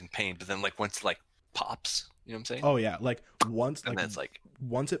agonizing pain. But then like once it like pops, you know what I'm saying? Oh yeah, like once and that's like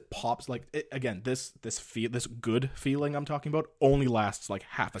once it pops, like it, again, this good feeling I'm talking about only lasts like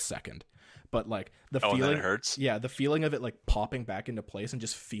half a second. But like the feeling, then it hurts. Yeah, the feeling of it like popping back into place and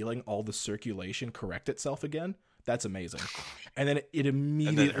just feeling all the circulation correct itself again. That's amazing. And then it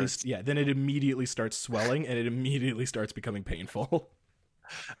immediately, then it immediately starts swelling and it immediately starts becoming painful.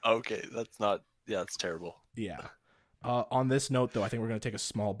 Okay, that's terrible. Yeah. On this note, though, I think we're gonna take a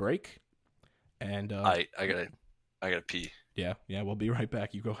small break. And I gotta pee. Yeah, we'll be right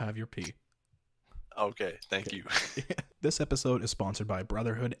back. You go have your pee. Okay, thank you. This episode is sponsored by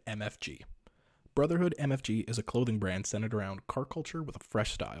Brotherhood MFG. Brotherhood MFG is a clothing brand centered around car culture with a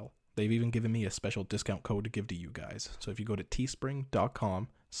fresh style. They've even given me a special discount code to give to you guys. So if you go to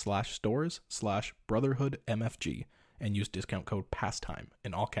teespring.com/stores/brotherhoodmfg and use discount code PASTIME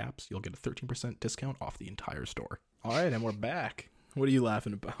in all caps, you'll get a 13% discount off the entire store. All right, and we're back. What are you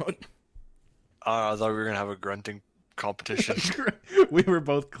laughing about? I thought we were gonna have a grunting competition. We were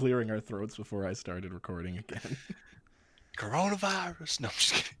both clearing our throats before I started recording again. Coronavirus. No, I'm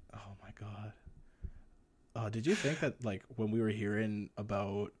just kidding. Oh my god. Did you think that like when we were hearing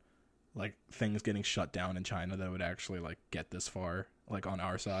about like things getting shut down in China that would actually like get this far like on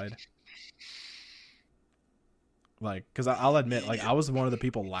our side? Like, because I'll admit, like I was one of the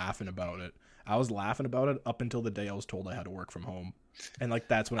people laughing about it. I was laughing about it up until the day I was told I had to work from home, and like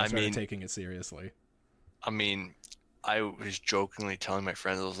that's when I started taking it seriously. I mean, I was jokingly telling my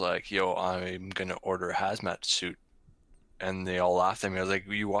friends, I was like, "Yo, I'm gonna order a hazmat suit," and they all laughed at me. I was like,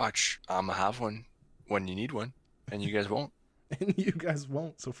 "You watch, I'm gonna have one when you need one, and you guys won't." And you guys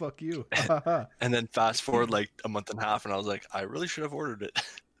won't, so fuck you. And then fast forward like a month and a half, and I was like, I really should have ordered it.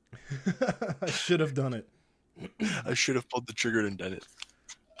 I should have done it. I should have pulled the trigger and done it.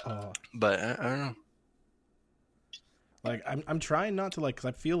 But I don't know. Like I'm trying not to like, because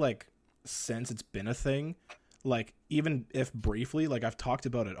I feel like since it's been a thing, like even if briefly, like I've talked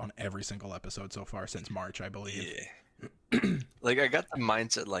about it on every single episode so far since March, I believe. Yeah. Like I got the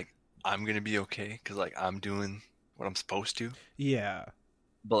mindset like I'm gonna be okay because like I'm doing what I'm supposed to. Yeah.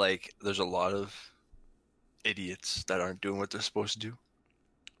 But like there's a lot of idiots that aren't doing what they're supposed to do.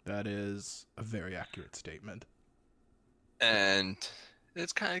 That is a very accurate statement. And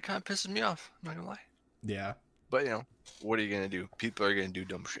it's kind of pisses me off, I'm not gonna lie. Yeah. But you know, what are you gonna do? People are gonna do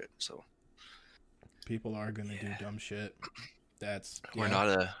dumb shit, so people are gonna do dumb shit. That's we're not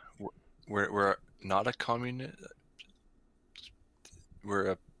a communist.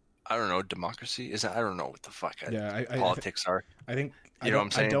 We're a I don't know, democracy? I don't know what the fuck politics are. I think you know what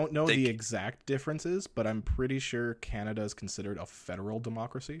I'm saying? I don't know the exact differences, but I'm pretty sure Canada is considered a federal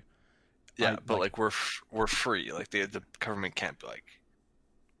democracy. Yeah, but like we're free. Like the government can't like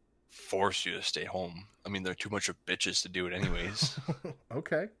force you to stay home. I mean, they're too much of bitches to do it anyways.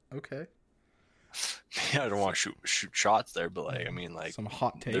 Okay. Yeah, I don't want to shoot shots there, but like I mean, like some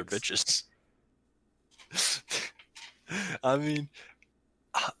hot takes. They're bitches. I mean,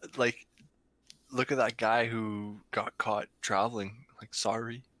 like, look at that guy who got caught traveling. Like,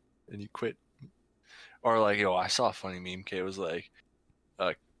 sorry, and he quit. Or like, I saw a funny meme. It was like,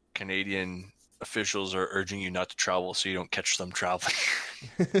 Canadian officials are urging you not to travel so you don't catch them traveling.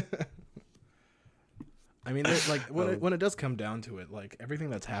 I mean, like when it does come down to it, like everything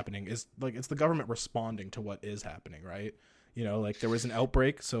that's happening is like it's the government responding to what is happening, right? You know, like there was an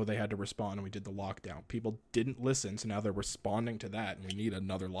outbreak, so they had to respond, and we did the lockdown. People didn't listen, so now they're responding to that, and we need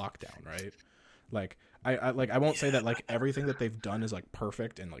another lockdown, right? Like I won't say that like everything that they've done is like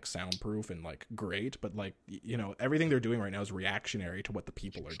perfect and like soundproof and like great, but like you know, everything they're doing right now is reactionary to what the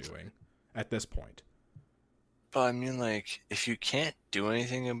people are doing at this point. But I mean, like, if you can't do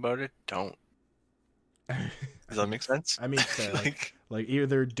anything about it, don't. Does that make sense? I mean, fair. Like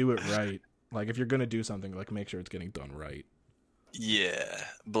either do it right. Like if you're gonna do something, like make sure it's getting done right. Yeah,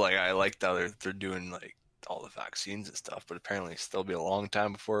 but like I like that they're doing like all the vaccines and stuff, but apparently still be a long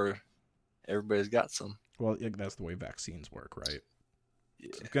time before everybody's got some. Well, that's the way vaccines work, right? Yeah.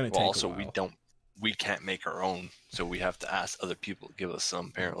 It's gonna Well, take also a while. we can't make our own, so we have to ask other people to give us some.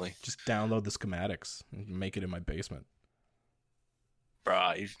 Apparently, Just download the schematics and make it in my basement.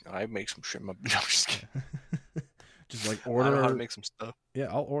 bruh, I make some shit. No, I'm just kidding. Just like I know how order. to make some stuff. Yeah,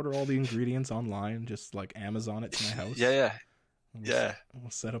 I'll order all the ingredients online. Just like Amazon it to my house. Yeah.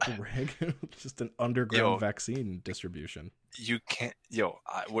 We'll set up a rig. Just an underground vaccine distribution. You can't,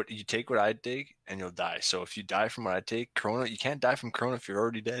 what you take what I take and you'll die. So if you die from what I take, Corona, you can't die from Corona if you're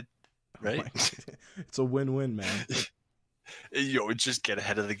already dead, right? It's a win-win, man. Just get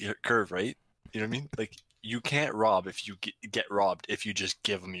ahead of the curve, right? You know what I mean? Like you can't rob if you get robbed if you just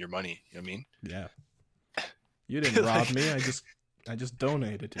give them your money. You know what I mean? Yeah. You didn't rob me. I just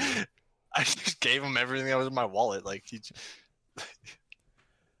donated to you. I just gave him everything that was in my wallet. Like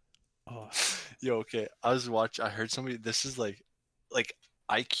Oh. Okay. I heard somebody. This is like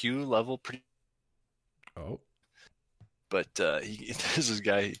IQ level pretty. Oh. But there's this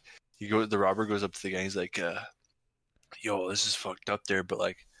guy. The robber goes up to the guy. He's like, this is fucked up there, but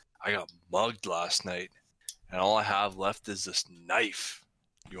like, I got mugged last night, and all I have left is this knife.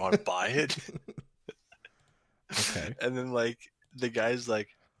 You want to buy it? Okay. And then like the guy's like,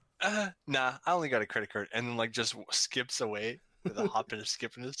 nah, I only got a credit card, and then like just skips away with a hop and a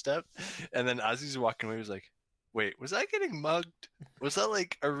skip and a step, and then as he's walking away, he was like, wait, was I getting mugged? Was that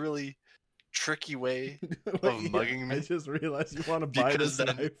like a really tricky way of mugging me? I just realized you want to buy this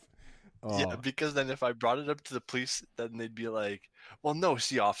knife. Oh. Yeah, because then if I brought it up to the police, then they'd be like, well, no,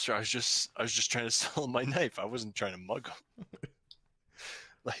 see, officer, I was just trying to sell him my knife. I wasn't trying to mug him.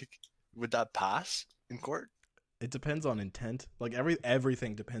 Like, would that pass in court? It depends on intent. Like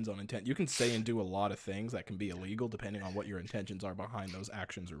everything depends on intent. You can say and do a lot of things that can be illegal depending on what your intentions are behind those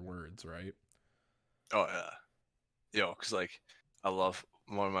actions or words, right? Oh yeah, because like I love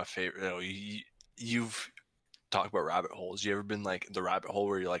one of my favorite. You've talked about rabbit holes. You ever been like the rabbit hole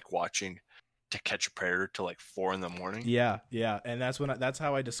where you're like watching To Catch a Predator till like 4 a.m? Yeah, and that's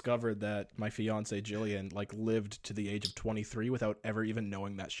how I discovered that my fiance Jillian like lived to the age of 23 without ever even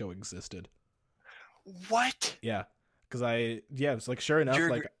knowing that show existed. What? Yeah, because it's like sure enough,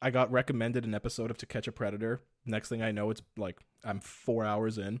 like I got recommended an episode of To Catch a Predator. Next thing I know, it's like I'm 4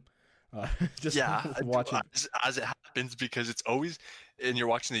 hours in. Just watching as it happens, because it's always, and you're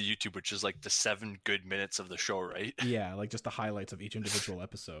watching the YouTube, which is like the 7 good minutes of the show, right? Yeah, like just the highlights of each individual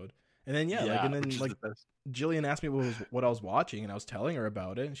episode. And then Jillian asked me what I was watching, and I was telling her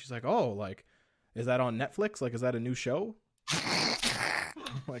about it, and she's like, "Oh, like, is that on Netflix? Like, is that a new show?"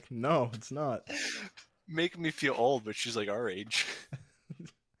 I'm like, "No, it's not." Making me feel old, but she's like our age.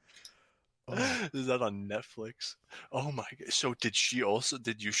 Oh. Is that on Netflix? Oh my god! So did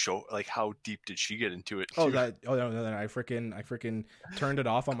you show like how deep did she get into it? Too? No, I freaking turned it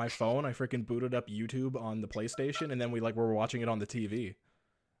off on my phone. I freaking booted up YouTube on the PlayStation, and then we were watching it on the TV.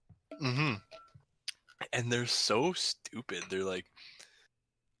 Mm-hmm. And they're so stupid. They're like,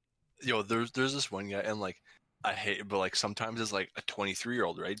 there's this one guy, and like I hate, but like sometimes it's like a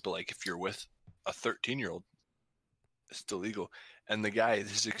 23-year-old, right? But like if you're with a 13-year-old, it's still legal. And the guy,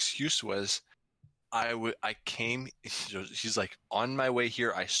 his excuse was, I came. He's like, on my way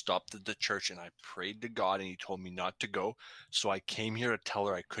here, I stopped at the church and I prayed to God, and He told me not to go, so I came here to tell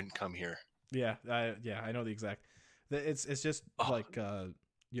her I couldn't come here. Yeah, I know the exact. It's just like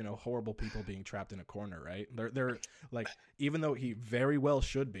horrible people being trapped in a corner, right? They're like, even though he very well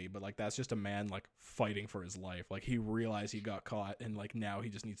should be, but like that's just a man like fighting for his life. Like he realized he got caught, and like now he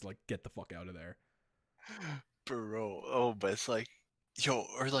just needs to like get the fuck out of there. Bro, but it's like,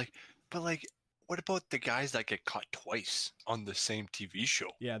 but like, what about the guys that get caught twice on the same TV show?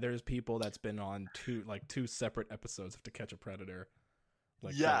 Yeah, there's people that's been on two separate episodes of To Catch a Predator.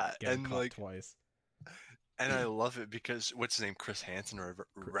 Like, getting caught like twice. And I love it because what's his name, Chris Hansen, or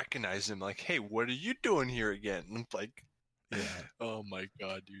recognize him like, hey, what are you doing here again? And I'm like, yeah. Oh my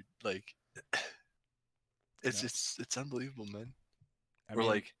god, dude! Like, it's unbelievable, man. Or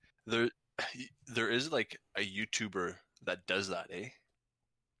like there is like a YouTuber that does that, eh?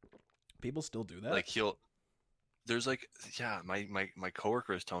 People still do that. Like there's like, yeah, my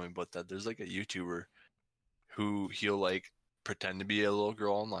coworker is telling me about that. There's like a YouTuber who he'll like pretend to be a little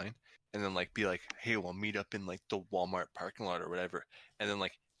girl online, and then like be like, hey, we'll meet up in like the Walmart parking lot or whatever, and then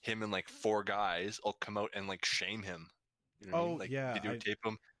like him and like 4 guys will come out and like shame him. You know what I mean? Oh Like yeah, videotape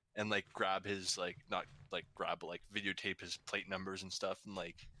him and like grab his like not like grab but like videotape his plate numbers and stuff and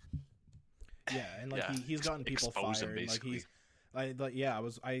like yeah, and like he's gotten people expose him fired. And, like basically.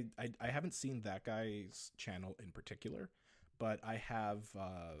 I haven't seen that guy's channel in particular, but I have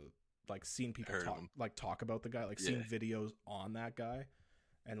like seen people Heard of him. talk about the guy, like seen videos on that guy,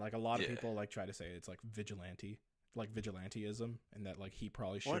 and like a lot of people like try to say it's like vigilanteism, and that like he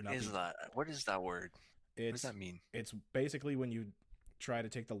probably should not. What is that? What is that word? What does that mean? It's basically when you try to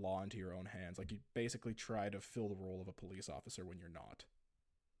take the law into your own hands. Like you basically try to fill the role of a police officer when you're not.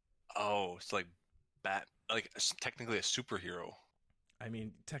 Oh, it's like technically a superhero. I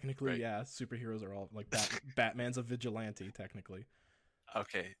mean, technically, right? Yeah, superheroes are all like Batman's a vigilante, technically.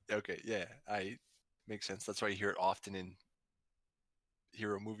 Okay, yeah, makes sense. That's why you hear it often in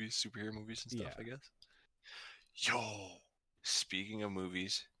hero movies, superhero movies and stuff, I guess. Yo, speaking of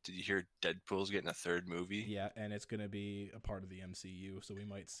movies, did you hear Deadpool's getting a 3rd movie? Yeah, and it's gonna be a part of the MCU, so we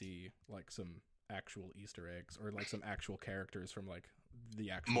might see like some actual Easter eggs or like some actual characters from like the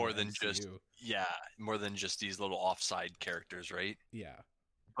actual more than MCU. more than just these little offside characters, right? Yeah.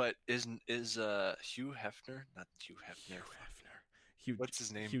 But is Hugh Hefner, not Hugh Hefner. What's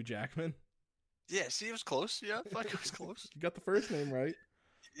his name? Hugh Jackman. Yeah, see, it was close. Yeah, fuck, it was close. You got the first name right.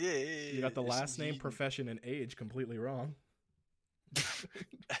 Yeah. You got the last name, profession, and age completely wrong.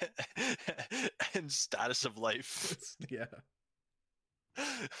 And status of life. Yeah.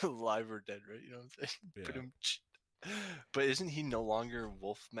 Live or dead, right? You know what I'm saying? Yeah. But isn't he no longer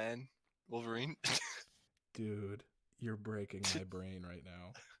Wolverine? Dude, you're breaking my brain right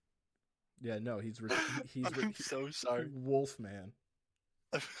now. Yeah, no, he's I'm so sorry. Wolfman.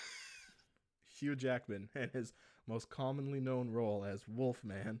 Hugh Jackman and his most commonly known role as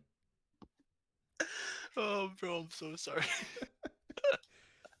Wolfman. Oh, bro, I'm so sorry.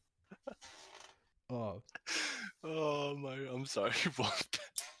 Oh my, I'm sorry, Wolfman.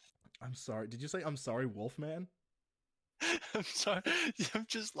 I'm sorry. Did you say I'm sorry, Wolfman? I'm sorry. I'm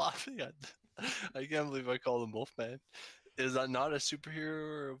just laughing at that. I can't believe I called him Wolfman. Is that not a superhero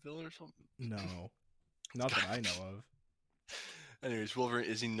or a villain or something? No, not that I know of. Anyways, Wolverine,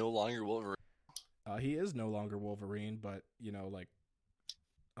 is he no longer Wolverine? He is no longer Wolverine, but you know, like,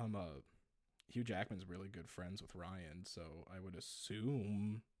 Hugh Jackman's really good friends with Ryan, so I would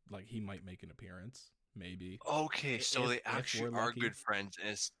assume like he might make an appearance, maybe. Okay, so they actually are good friends,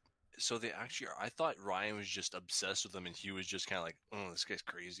 and so they actually are. I thought Ryan was just obsessed with him, and he was just kind of like, "Oh, this guy's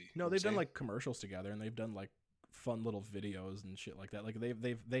crazy." No, they've done like commercials together, and they've done like fun little videos and shit like that. Like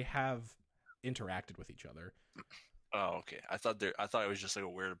they have interacted with each other. Oh, okay. I thought it was just like a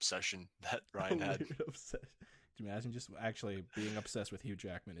weird obsession that Ryan had. Weird obsession. Can you imagine just actually being obsessed with Hugh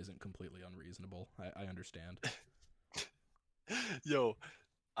Jackman isn't completely unreasonable. I understand. Yo,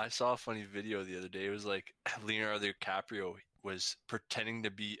 I saw a funny video the other day. It was like Leonardo DiCaprio was pretending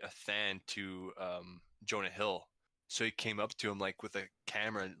to be a fan to Jonah Hill. So he came up to him like with a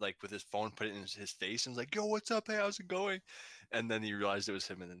camera, like with his phone, put it in his face, and was like, "Yo, what's up? Hey, how's it going?" And then he realized it was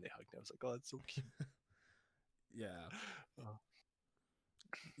him, and then they hugged. I was like, "Oh, that's so cute." Yeah.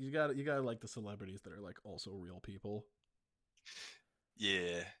 You gotta like the celebrities that are like also real people.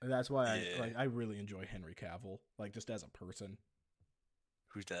 Yeah. And that's why I really enjoy Henry Cavill, like just as a person.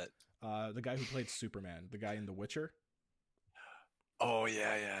 Who's that? The guy who played Superman, the guy in The Witcher. Oh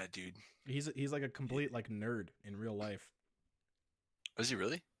yeah, dude. He's like a complete like nerd in real life. Was he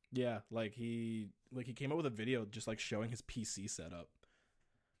really? Yeah, like he came up with a video just like showing his PC setup.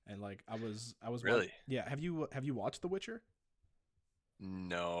 And like I was really? Yeah, have you watched The Witcher?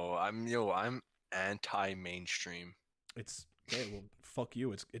 No, I'm anti-mainstream. It's okay, well fuck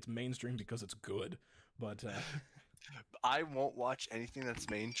you. It's mainstream because it's good. But I won't watch anything that's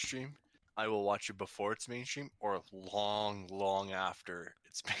mainstream. I will watch it before it's mainstream or long after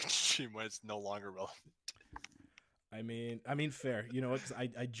it's mainstream when it's no longer relevant. I mean fair. You know what? 'Cause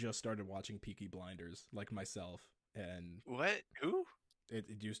I just started watching Peaky Blinders like myself, and what? Who?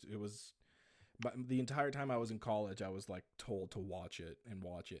 It was, but the entire time I was in college, I was like told to watch it, and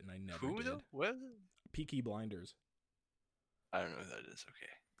I never Who did. Though? What? Peaky Blinders. I don't know who that is.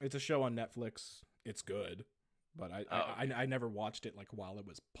 Okay. It's a show on Netflix. It's good, but I never watched it like while it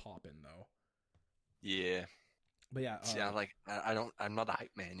was popping though. Yeah. But yeah. See, I'm not a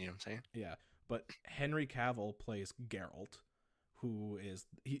hype man. You know what I'm saying? Yeah. But Henry Cavill plays Geralt, who is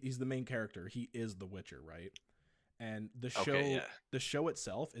he's the main character. He is the Witcher, right? And the show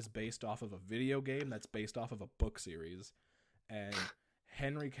itself is based off of a video game that's based off of a book series. And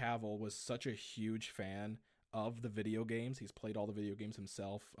Henry Cavill was such a huge fan of the video games. He's played all the video games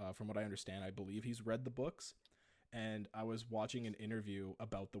himself. From what I understand, I believe he's read the books. And I was watching an interview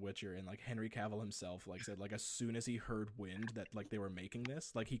about The Witcher, and like Henry Cavill himself like said like as soon as he heard wind that like they were making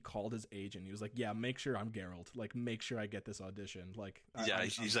this, like he called his agent. He was like, "Yeah, make sure I'm Geralt. Like make sure I get this audition." Like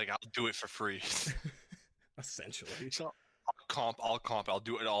he's like, "I'll do it for free." Essentially. So I'll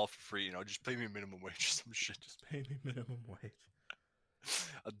do it all for free. Just pay me minimum wage or some shit. Just pay me minimum wage.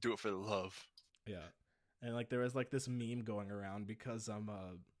 I'll do it for the love. Yeah, and like there was like this meme going around because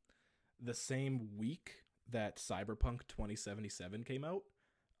the same week that Cyberpunk 2077 came out,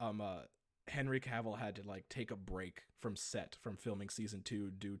 Henry Cavill had to like take a break from filming season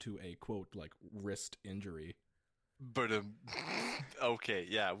 2 due to a quote like wrist injury. But okay,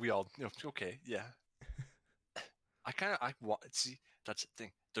 yeah, we all okay, yeah. I want see that's the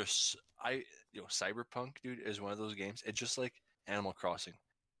thing. Cyberpunk, dude, is one of those games. It's just like Animal Crossing.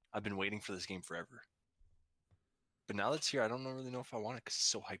 I've been waiting for this game forever. But now that's here, I don't really know if I want it because it's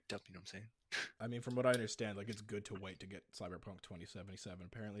so hyped up. You know what I'm saying? I mean, from what I understand, like it's good to wait to get Cyberpunk 2077.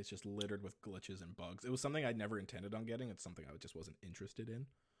 Apparently, it's just littered with glitches and bugs. It was something I never intended on getting. It's something I just wasn't interested in.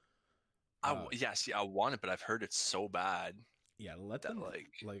 I want it, but I've heard it's so bad. Yeah, let them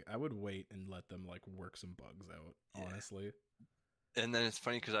like I would wait and let them like work some bugs out. Yeah. Honestly. And then it's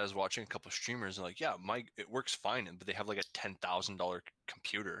funny because I was watching a couple of streamers and like, yeah, it works fine, but they have like a $10,000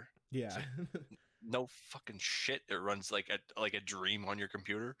 computer. Yeah. Like, no fucking shit. It runs like a dream on your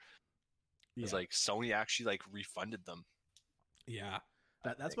computer. Yeah. It's like Sony actually like refunded them. Yeah.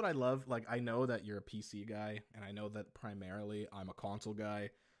 That's what I love. Like I know that you're a PC guy and I know that primarily I'm a console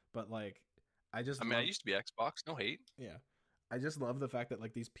guy, but like I used to be Xbox, no hate. Yeah. I just love the fact that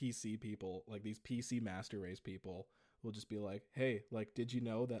like these PC people, like these PC master race people will just be like, "Hey, like did you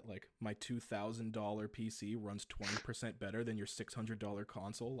know that like my $2,000 PC runs 20% better than your $600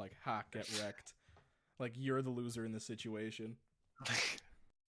 console?" Like, ha, get wrecked. Like you're the loser in this situation.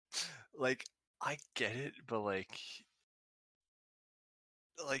 Like I get it, but like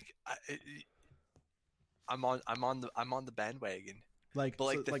I'm on the bandwagon. Like, but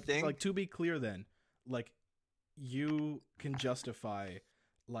like so, like to be clear, then, like you can justify,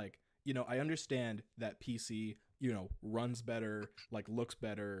 like I understand that PC runs better, like looks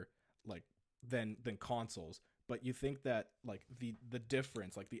better, like than consoles, but you think that like the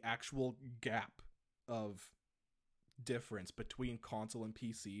difference, like the actual gap of difference between console and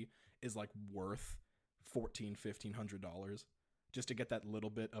PC is like worth $1,400-$1,500 just to get that little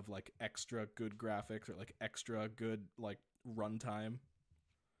bit of like extra good graphics or like extra good like runtime?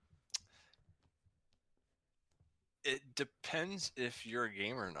 It depends if you're a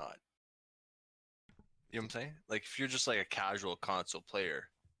gamer or not. You know what I'm saying? Like if you're just like a casual console player,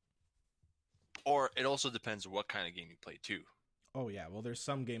 or it also depends on what kind of game you play too. Oh yeah, well there's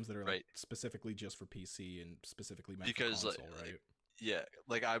some games that are like specifically just for PC and specifically meant for console, right? Yeah,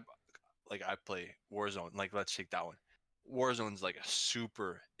 like I play Warzone. Like let's take that one. Warzone's like a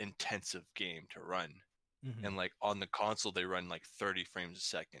super intensive game to run, and like on the console they run like 30 frames a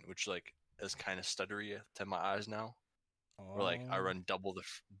second, which like is kind of stuttery to my eyes now. Or like I run double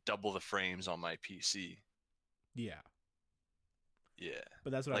the frames on my PC. Yeah. Yeah.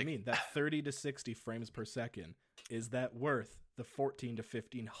 But that's what I mean. That 30 to 60 frames per second, is that worth the $1,400 to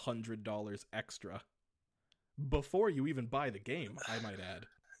 $1,500 extra before you even buy the game, I might add?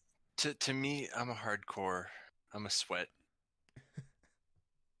 To me, I'm a sweat.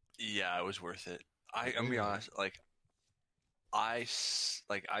 Yeah, it was worth it. I'm gonna be honest,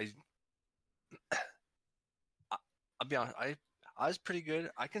 I'll be honest, I was pretty good.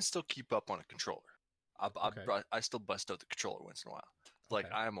 I can still keep up on a controller. I still bust out the controller once in a while.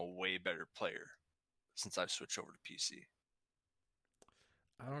 Like I am a way better player since I've switched over to PC.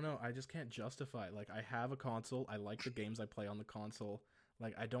 I don't know. I just can't justify it. Like I have a console. I like the games I play on the console.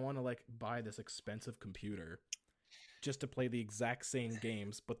 Like I don't want to like buy this expensive computer just to play the exact same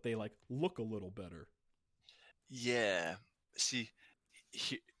games, but they like look a little better. Yeah. See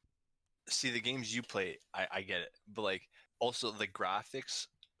the games you play, I get it. But like also the graphics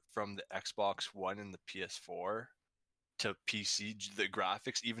from the Xbox One and the PS4 to PC, the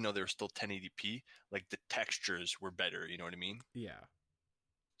graphics, even though they were still 1080p, like the textures were better, you know what I mean? Yeah.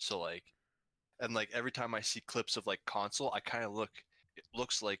 So like, and like every time I see clips of like console, it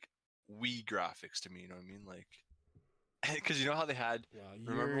looks like Wii graphics to me, you know what I mean? Like, because you know how they had,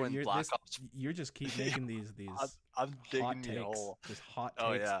 remember when Black Ops? You just keep making these I'm digging hot the hole. Just hot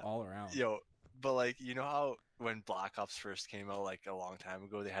takes all around. Yo, but like, you know how when Black Ops first came out, like a long time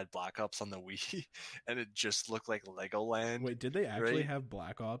ago, they had Black Ops on the Wii, and it just looked like Legoland. Wait, did they actually have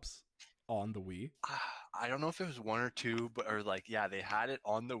Black Ops on the Wii? I don't know if it was one or two, but or like they had it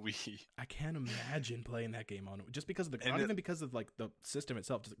on the Wii. I can't imagine playing that game on just because of the even because of like the system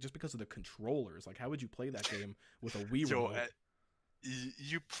itself, just because of the controllers. Like, how would you play that game with a Wii remote?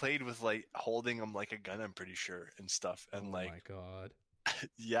 You played with like holding them like a gun, I'm pretty sure, and stuff, and oh my god.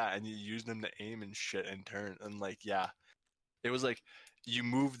 Yeah, and you use them to aim and shit and turn, and like it was like you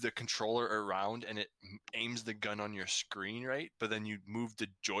move the controller around and it aims the gun on your screen, right? But then you move the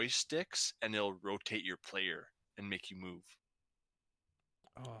joysticks and it'll rotate your player and make you move.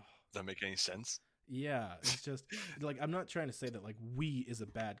 Oh, does that make any sense? Yeah, it's just like, I'm not trying to say that like Wii is a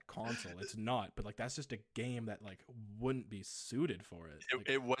bad console. It's not, but like that's just a game that like wouldn't be suited for it.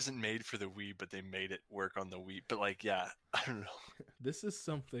 It wasn't made for the Wii, but they made it work on the Wii. But like, I don't know. This is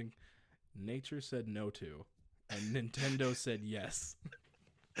something nature said no to, and Nintendo said yes.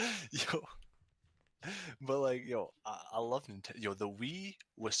 But like, I love Nintendo. The Wii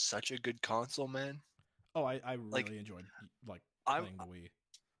was such a good console, man. Oh, I really enjoyed like playing the Wii.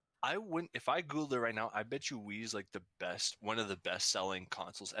 I wouldn't, if I Googled it right now, I bet you Wii's like one of the best selling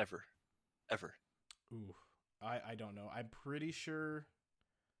consoles ever. Ooh, I don't know. I'm pretty sure,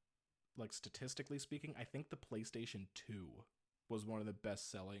 like statistically speaking, I think the PlayStation 2 was one of the best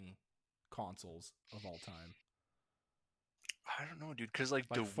selling consoles of all time. I don't know, dude, because like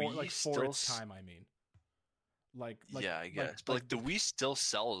the for, Wii like still for its time, I mean. Like yeah, I guess, but like the Wii still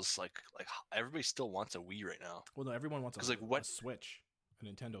sells. Like everybody still wants a Wii right now. Well, no, everyone wants a Switch. A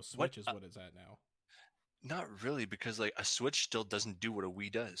Nintendo Switch is what it's at now. Not really, because like a Switch still doesn't do what a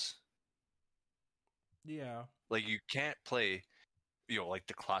Wii does. Yeah. Like you can't play, like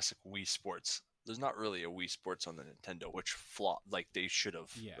the classic Wii Sports. There's not really a Wii Sports on the Nintendo, which flopped. Like they should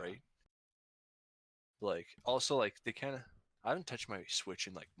have, right? Like also like they kind of. I haven't touched my Switch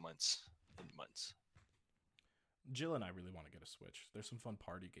in like months and months. Jill and I really want to get a Switch. There's some fun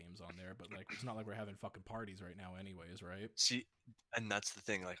party games on there, but like it's not like we're having fucking parties right now anyways, right? See, and that's the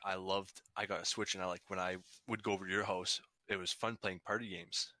thing. Like I got a Switch, and I like when I would go over to your house, it was fun playing party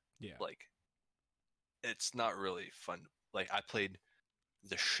games. Yeah. Like it's not really fun. Like I played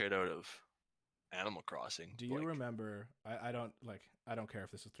the shit out of Animal Crossing. Do you remember, I don't care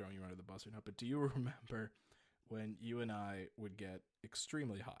if this is throwing you under the bus or not, but do you remember when you and I would get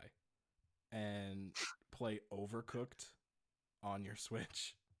extremely high and play Overcooked on your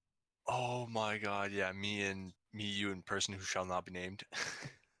Switch? Oh my god, yeah, you and person who shall not be named.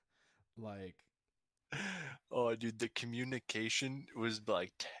 Like, oh dude, the communication was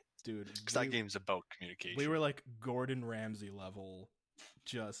like, dude, because that game's about communication. We were like Gordon Ramsay level,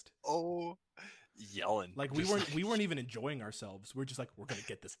 just yelling. Like we weren't even enjoying ourselves. We're just like, we're gonna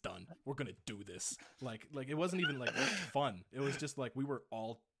get this done. We're gonna do this. Like it wasn't even like fun. It was just like we were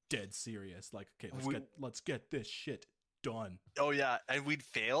all dead serious. Like, okay, let's get this shit done. Oh yeah, and we'd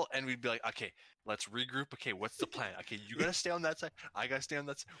fail, and we'd be like, okay, let's regroup. Okay, what's the plan? Okay, you gotta stay on that side. I gotta stay on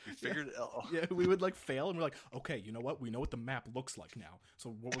that side. We figured it out. Yeah, we would like fail, and we're like, okay, you know what? We know what the map looks like now.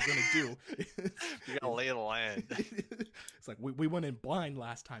 So what we're gonna do? We gotta lay the land. It's like we went in blind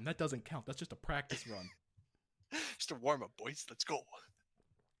last time. That doesn't count. That's just a practice run. Just a warm up, boys. Let's go.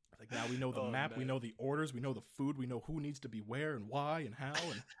 Like now we know the map. Man. We know the orders. We know the food. We know who needs to be where and why and how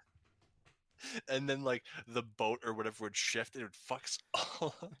and then like the boat or whatever would shift, it would fuck us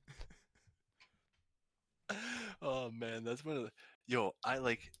all up. Oh man, that's one of the I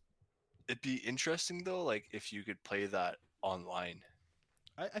like it'd be interesting though, like if you could play that online.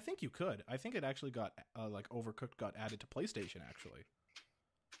 I think you could. I think it actually got like Overcooked got added to PlayStation actually.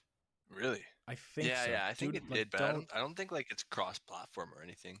 Really? I think so. Yeah, I think it did, but I don't think like it's cross-platform or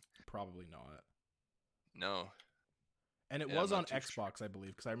anything. Probably not. No. And it was on Xbox, I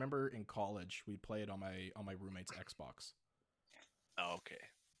believe, because I remember in college we'd play it on my roommate's Xbox. Oh, okay.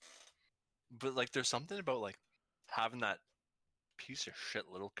 But like, there's something about like having that piece of shit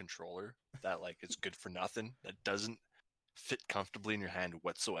little controller that like is good for nothing, that doesn't fit comfortably in your hand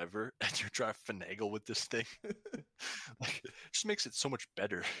whatsoever, and you're trying to finagle with this thing. Like, it just makes it so much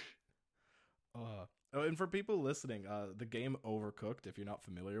better. And for people listening, the game Overcooked, if you're not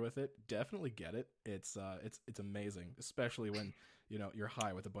familiar with it, definitely get it. It's amazing, especially when you're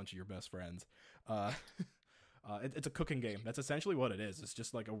high with a bunch of your best friends. It's a cooking game. That's essentially what it is. It's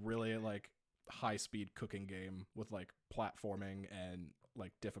just like a really like high speed cooking game with like platforming and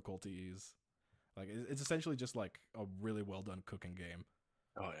like difficulties. Like it's essentially just like a really well done cooking game.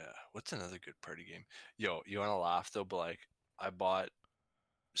 Oh yeah, what's another good party game? Yo, you want to laugh though, but like I bought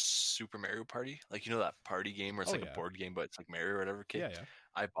Super Mario Party, like that party game where it's a board game but it's like Mario or whatever. Okay, yeah.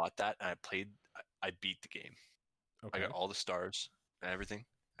 I bought that and I beat the game. Okay. I got all the stars and everything,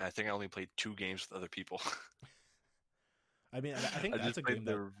 and I think I only played 2 games with other people. I mean, I think I that's just a played game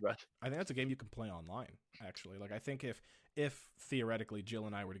the that rest. I think that's a game you can play online. Actually, like I think if theoretically Jill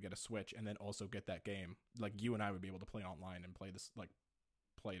and I were to get a Switch and then also get that game, like you and I would be able to play online and play this, like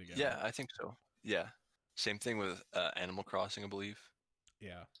play together. Yeah, I think so. Yeah, same thing with Animal Crossing, I believe.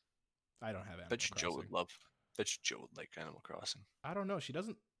 Yeah. I don't have Animal Bet you Joe Crossing. would love. Bet you Joe would like Animal Crossing. I don't know. She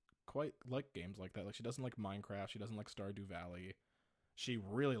doesn't quite like games like that. Like she doesn't like Minecraft. She doesn't like Stardew Valley. She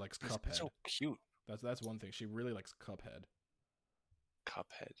really likes It's Cuphead. so cute. That's one thing. She really likes Cuphead.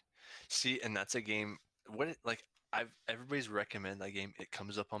 Cuphead. See, and that's a game. Everybody's recommend that game. It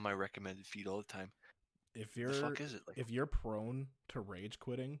comes up on my recommended feed all the time. If The you're fuck is it? Like, if you're prone to rage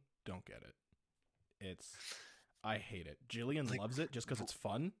quitting, don't get it. I hate it. Jillian Like, loves it just because it's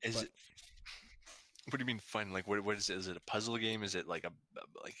fun. is but it? What do you mean fun? Like, what is it? Is it a puzzle game? Is it like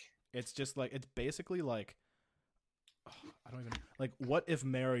like? It's just like it's basically like I don't even like. What if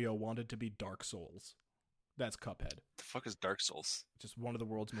Mario wanted to be Dark Souls? That's Cuphead. The fuck is Dark Souls? Just one of the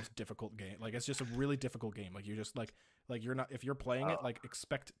world's most difficult game. Like it's just a really difficult game. Like you're just like you're not if you're playing it like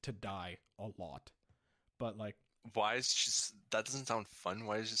expect to die a lot. But like Why is just that doesn't sound fun?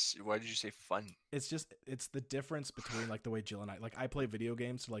 Why did you say fun? it's the difference between like the way Jill and I play video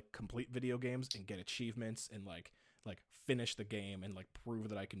games to like complete video games and get achievements and like finish the game and like prove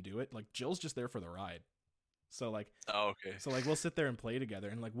that I can do it. Like Jill's just there for the ride. So like Okay. So like we'll sit there and play together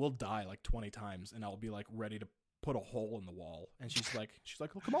and like we'll die like 20 times and I'll be like ready to put a hole in the wall and she's like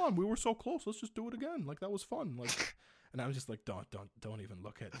well, come on, we were so close, let's just do it again, like that was fun, like and I'm just like don't even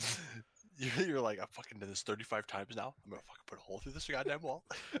look at me. You're like, I fucking did this 35 times now. I'm gonna fucking put a hole through this goddamn wall.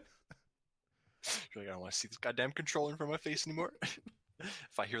 You're like, I don't want to see this goddamn controller in front of my face anymore.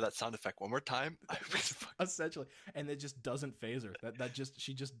 If I hear that sound effect one more time, Essentially, and it just doesn't phase her.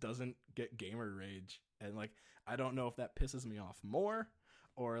 She just doesn't get gamer rage, and like I don't know if that pisses me off more,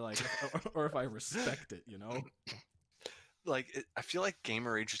 or like, or if I respect it, you know. Like I feel like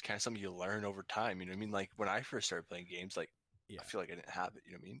gamer rage is kind of something you learn over time. You know what I mean? Like when I first started playing games, like Yeah. I feel like I didn't have it.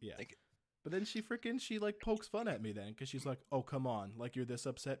 You know what I mean? Yeah. Like, But then she like pokes fun at me then because she's like, oh come on, like you're this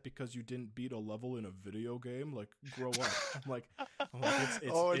upset because you didn't beat a level in a video game, like grow up. I'm like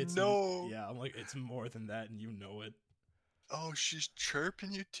it's no. Yeah, I'm like it's more than that and you know it. oh, she's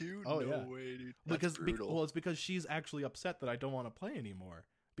chirping you too? Oh, no yeah. way, dude. That's brutal. Well, it's because she's actually upset that I don't want to play anymore.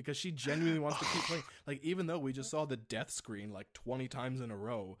 Because she genuinely wants to keep playing. Like, even though we just saw the death screen like 20 times in a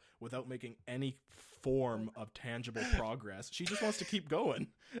row without making any form of tangible progress, she just wants to keep going.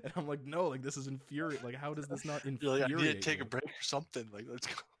 And I'm like, no, like, this is infuriating. Like, how does this not You're infuriate like, I need to take you? a break or something. Like, let's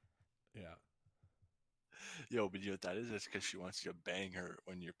go. Yeah. Yo, but you know what that is? It's because she wants you to bang her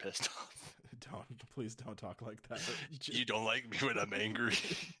when you're pissed off. Please don't talk like that. You don't like me when I'm angry.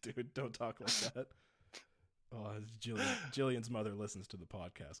 Dude, don't talk like that. Oh, Jillian's mother listens to the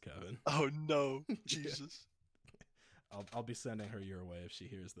podcast, Kevin. Oh no, Jesus! I'll be sending her your way if she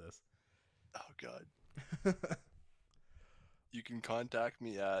hears this. Oh God! You can contact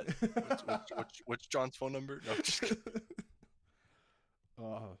me at what's John's phone number? No, just kidding.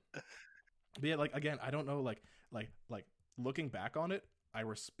 But yeah, like again, I don't know, like looking back on it, I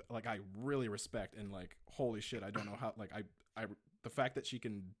really respect and like holy shit, I don't know how like I the fact that she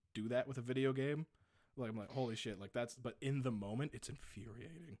can do that with a video game. Like I'm like, holy shit, like that's. But in the moment, it's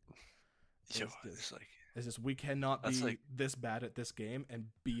infuriating. Yo, it's like it's just we cannot be like, this bad at this game and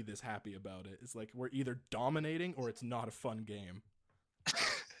be this happy about it. It's like we're either dominating or it's not a fun game.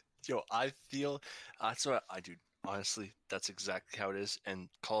 Yo, I feel that's what I do. Honestly, that's exactly how it is. And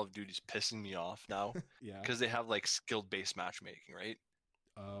Call of Duty's pissing me off now. Yeah, because they have like skill-based matchmaking, right?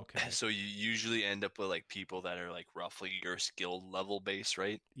 Okay. So you usually end up with like people that are like roughly your skill level base,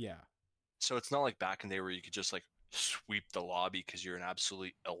 right? Yeah. So it's not like back in the day where you could just like sweep the lobby because you're an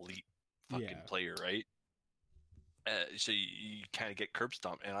absolute elite fucking player, right? So you kind of get curb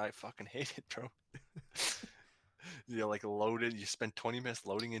stomped, and I fucking hate it, bro. You like loaded, you spend 20 minutes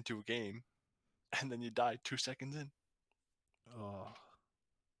loading into a game, and then you die 2 seconds in. Oh.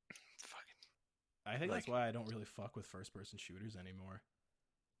 Fucking. I think like, that's why I don't really fuck with first-person shooters anymore.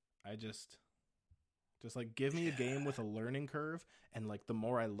 I just like give me a game with a learning curve, and like the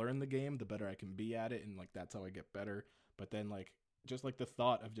more I learn the game, the better I can be at it, and like that's how I get better. But then like just like the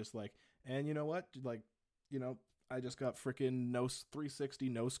thought of just like, and you know what, like, you know, I just got freaking 360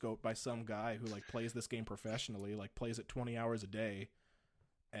 no scope by some guy who like plays this game professionally, like plays it 20 hours a day,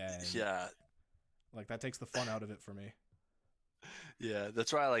 and yeah, like that takes the fun out of it for me. Yeah,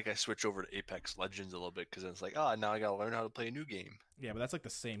 that's why I switch over to Apex Legends a little bit, because it's like, oh, now I gotta learn how to play a new game. Yeah, but that's like the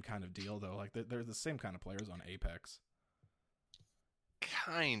same kind of deal though. Like they're the same kind of players on Apex.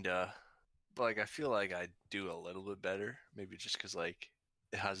 Kinda, but like I feel like I do a little bit better. Maybe just because like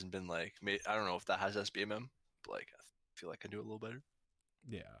it hasn't been like I don't know if that has SBMM, but like I feel like I do it a little better.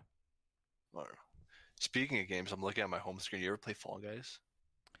 Yeah. I don't know. Speaking of games, I'm looking at my home screen. You ever play Fall Guys?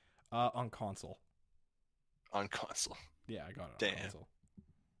 On console. On console. Yeah, I got it on Damn. console.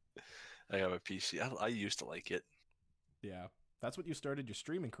 I have a PC. I used to like it. Yeah. That's what you started your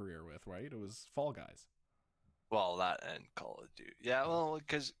streaming career with, right? It was Fall Guys. Well, that and Call of Duty. Yeah,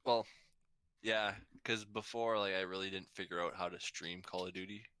 because before, like, I really didn't figure out how to stream Call of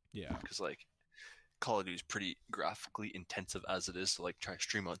Duty. Yeah. Because, like, Call of Duty is pretty graphically intensive as it is. So, like, try to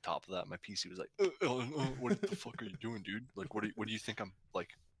stream on top of that. My PC was like, what the fuck are you doing, dude? Like, what do you think I'm, like,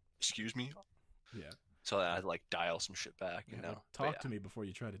 excuse me? Yeah. So I had to, like, dial some shit back, you Yeah, know? like, talk to me before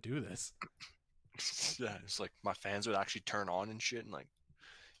you try to do this. Yeah, it's like my fans would actually turn on and shit, and, like,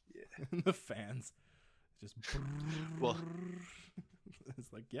 yeah. The fans just Well,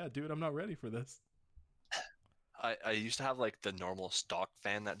 it's like, yeah, dude, I'm not ready for this. I used to have, like, the normal stock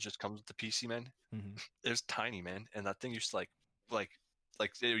fan that just comes with the PC, man. Mm-hmm. It was tiny, man, and that thing used to, like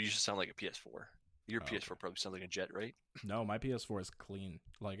it used to sound like a PS4. Your PS4 probably sounds like a jet, right? No, my PS4 is clean.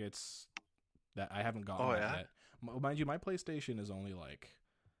 Like, it's that I haven't gotten Oh, that yeah? yet. Mind you, my PlayStation is only like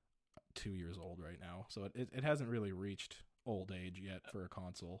 2 years old right now, so it hasn't really reached old age yet for a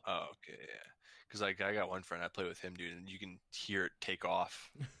console. Oh, okay, yeah. Because, like, I got one friend I play with him, dude, and you can hear it take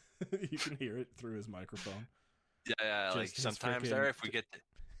off. You can hear it through his microphone. Yeah, Just like his sometimes frickin- there, if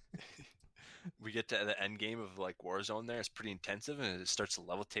we get to the end game of, like, Warzone, there it's pretty intensive, and it starts to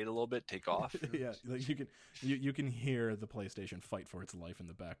levitate a little bit, take off. Yeah, like you can hear the PlayStation fight for its life in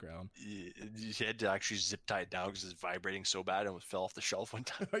the background. You had to actually zip tie it down because it's vibrating so bad and it fell off the shelf one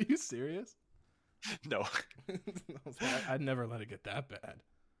time. Are you serious? No. I'd never let it get that bad.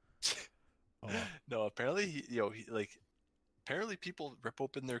 Oh. No, apparently, apparently people rip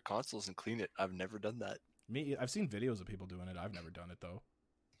open their consoles and clean it. I've never done that. I've seen videos of people doing it. I've never done it though.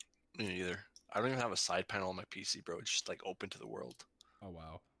 Me neither. I don't even have a side panel on my PC, bro. It's just, like, open to the world. Oh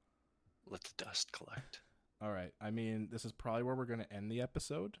wow. Let the dust collect. All right. I mean, this is probably where we're going to end the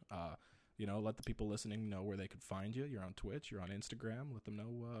episode. Let the people listening know where they could find you. You're on Twitch. You're on Instagram. Let them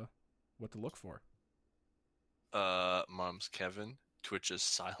know what to look for. Mom's Kevin. Twitch is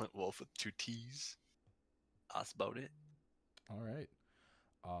Silenttwolf with 2 T's. That's about it. All right.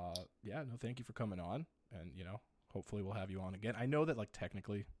 Thank you for coming on, and hopefully we'll have you on again. I know that, like,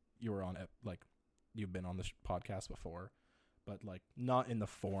 technically you were on you've been on this podcast before, but, like, not in the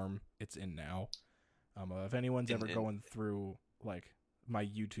form it's in now. If anyone's ever going through, like, my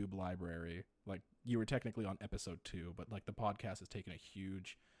YouTube library, like, you were technically on episode 2, but, like, the podcast has taken a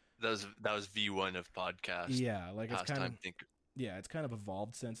huge. That was V1 of podcast. Yeah, like, it's kind of. Thinker. Yeah, it's kind of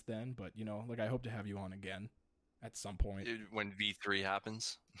evolved since then, but, like, I hope to have you on again at some point. When V3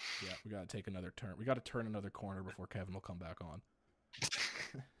 happens. Yeah, we got to take another turn. We got to turn another corner before Kevin will come back on.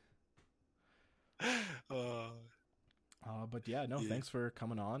 But yeah, thanks for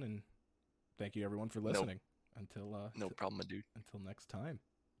coming on, and thank you everyone for listening. Until no problem, my dude. Until next time.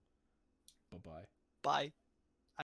 Bye-bye. Bye.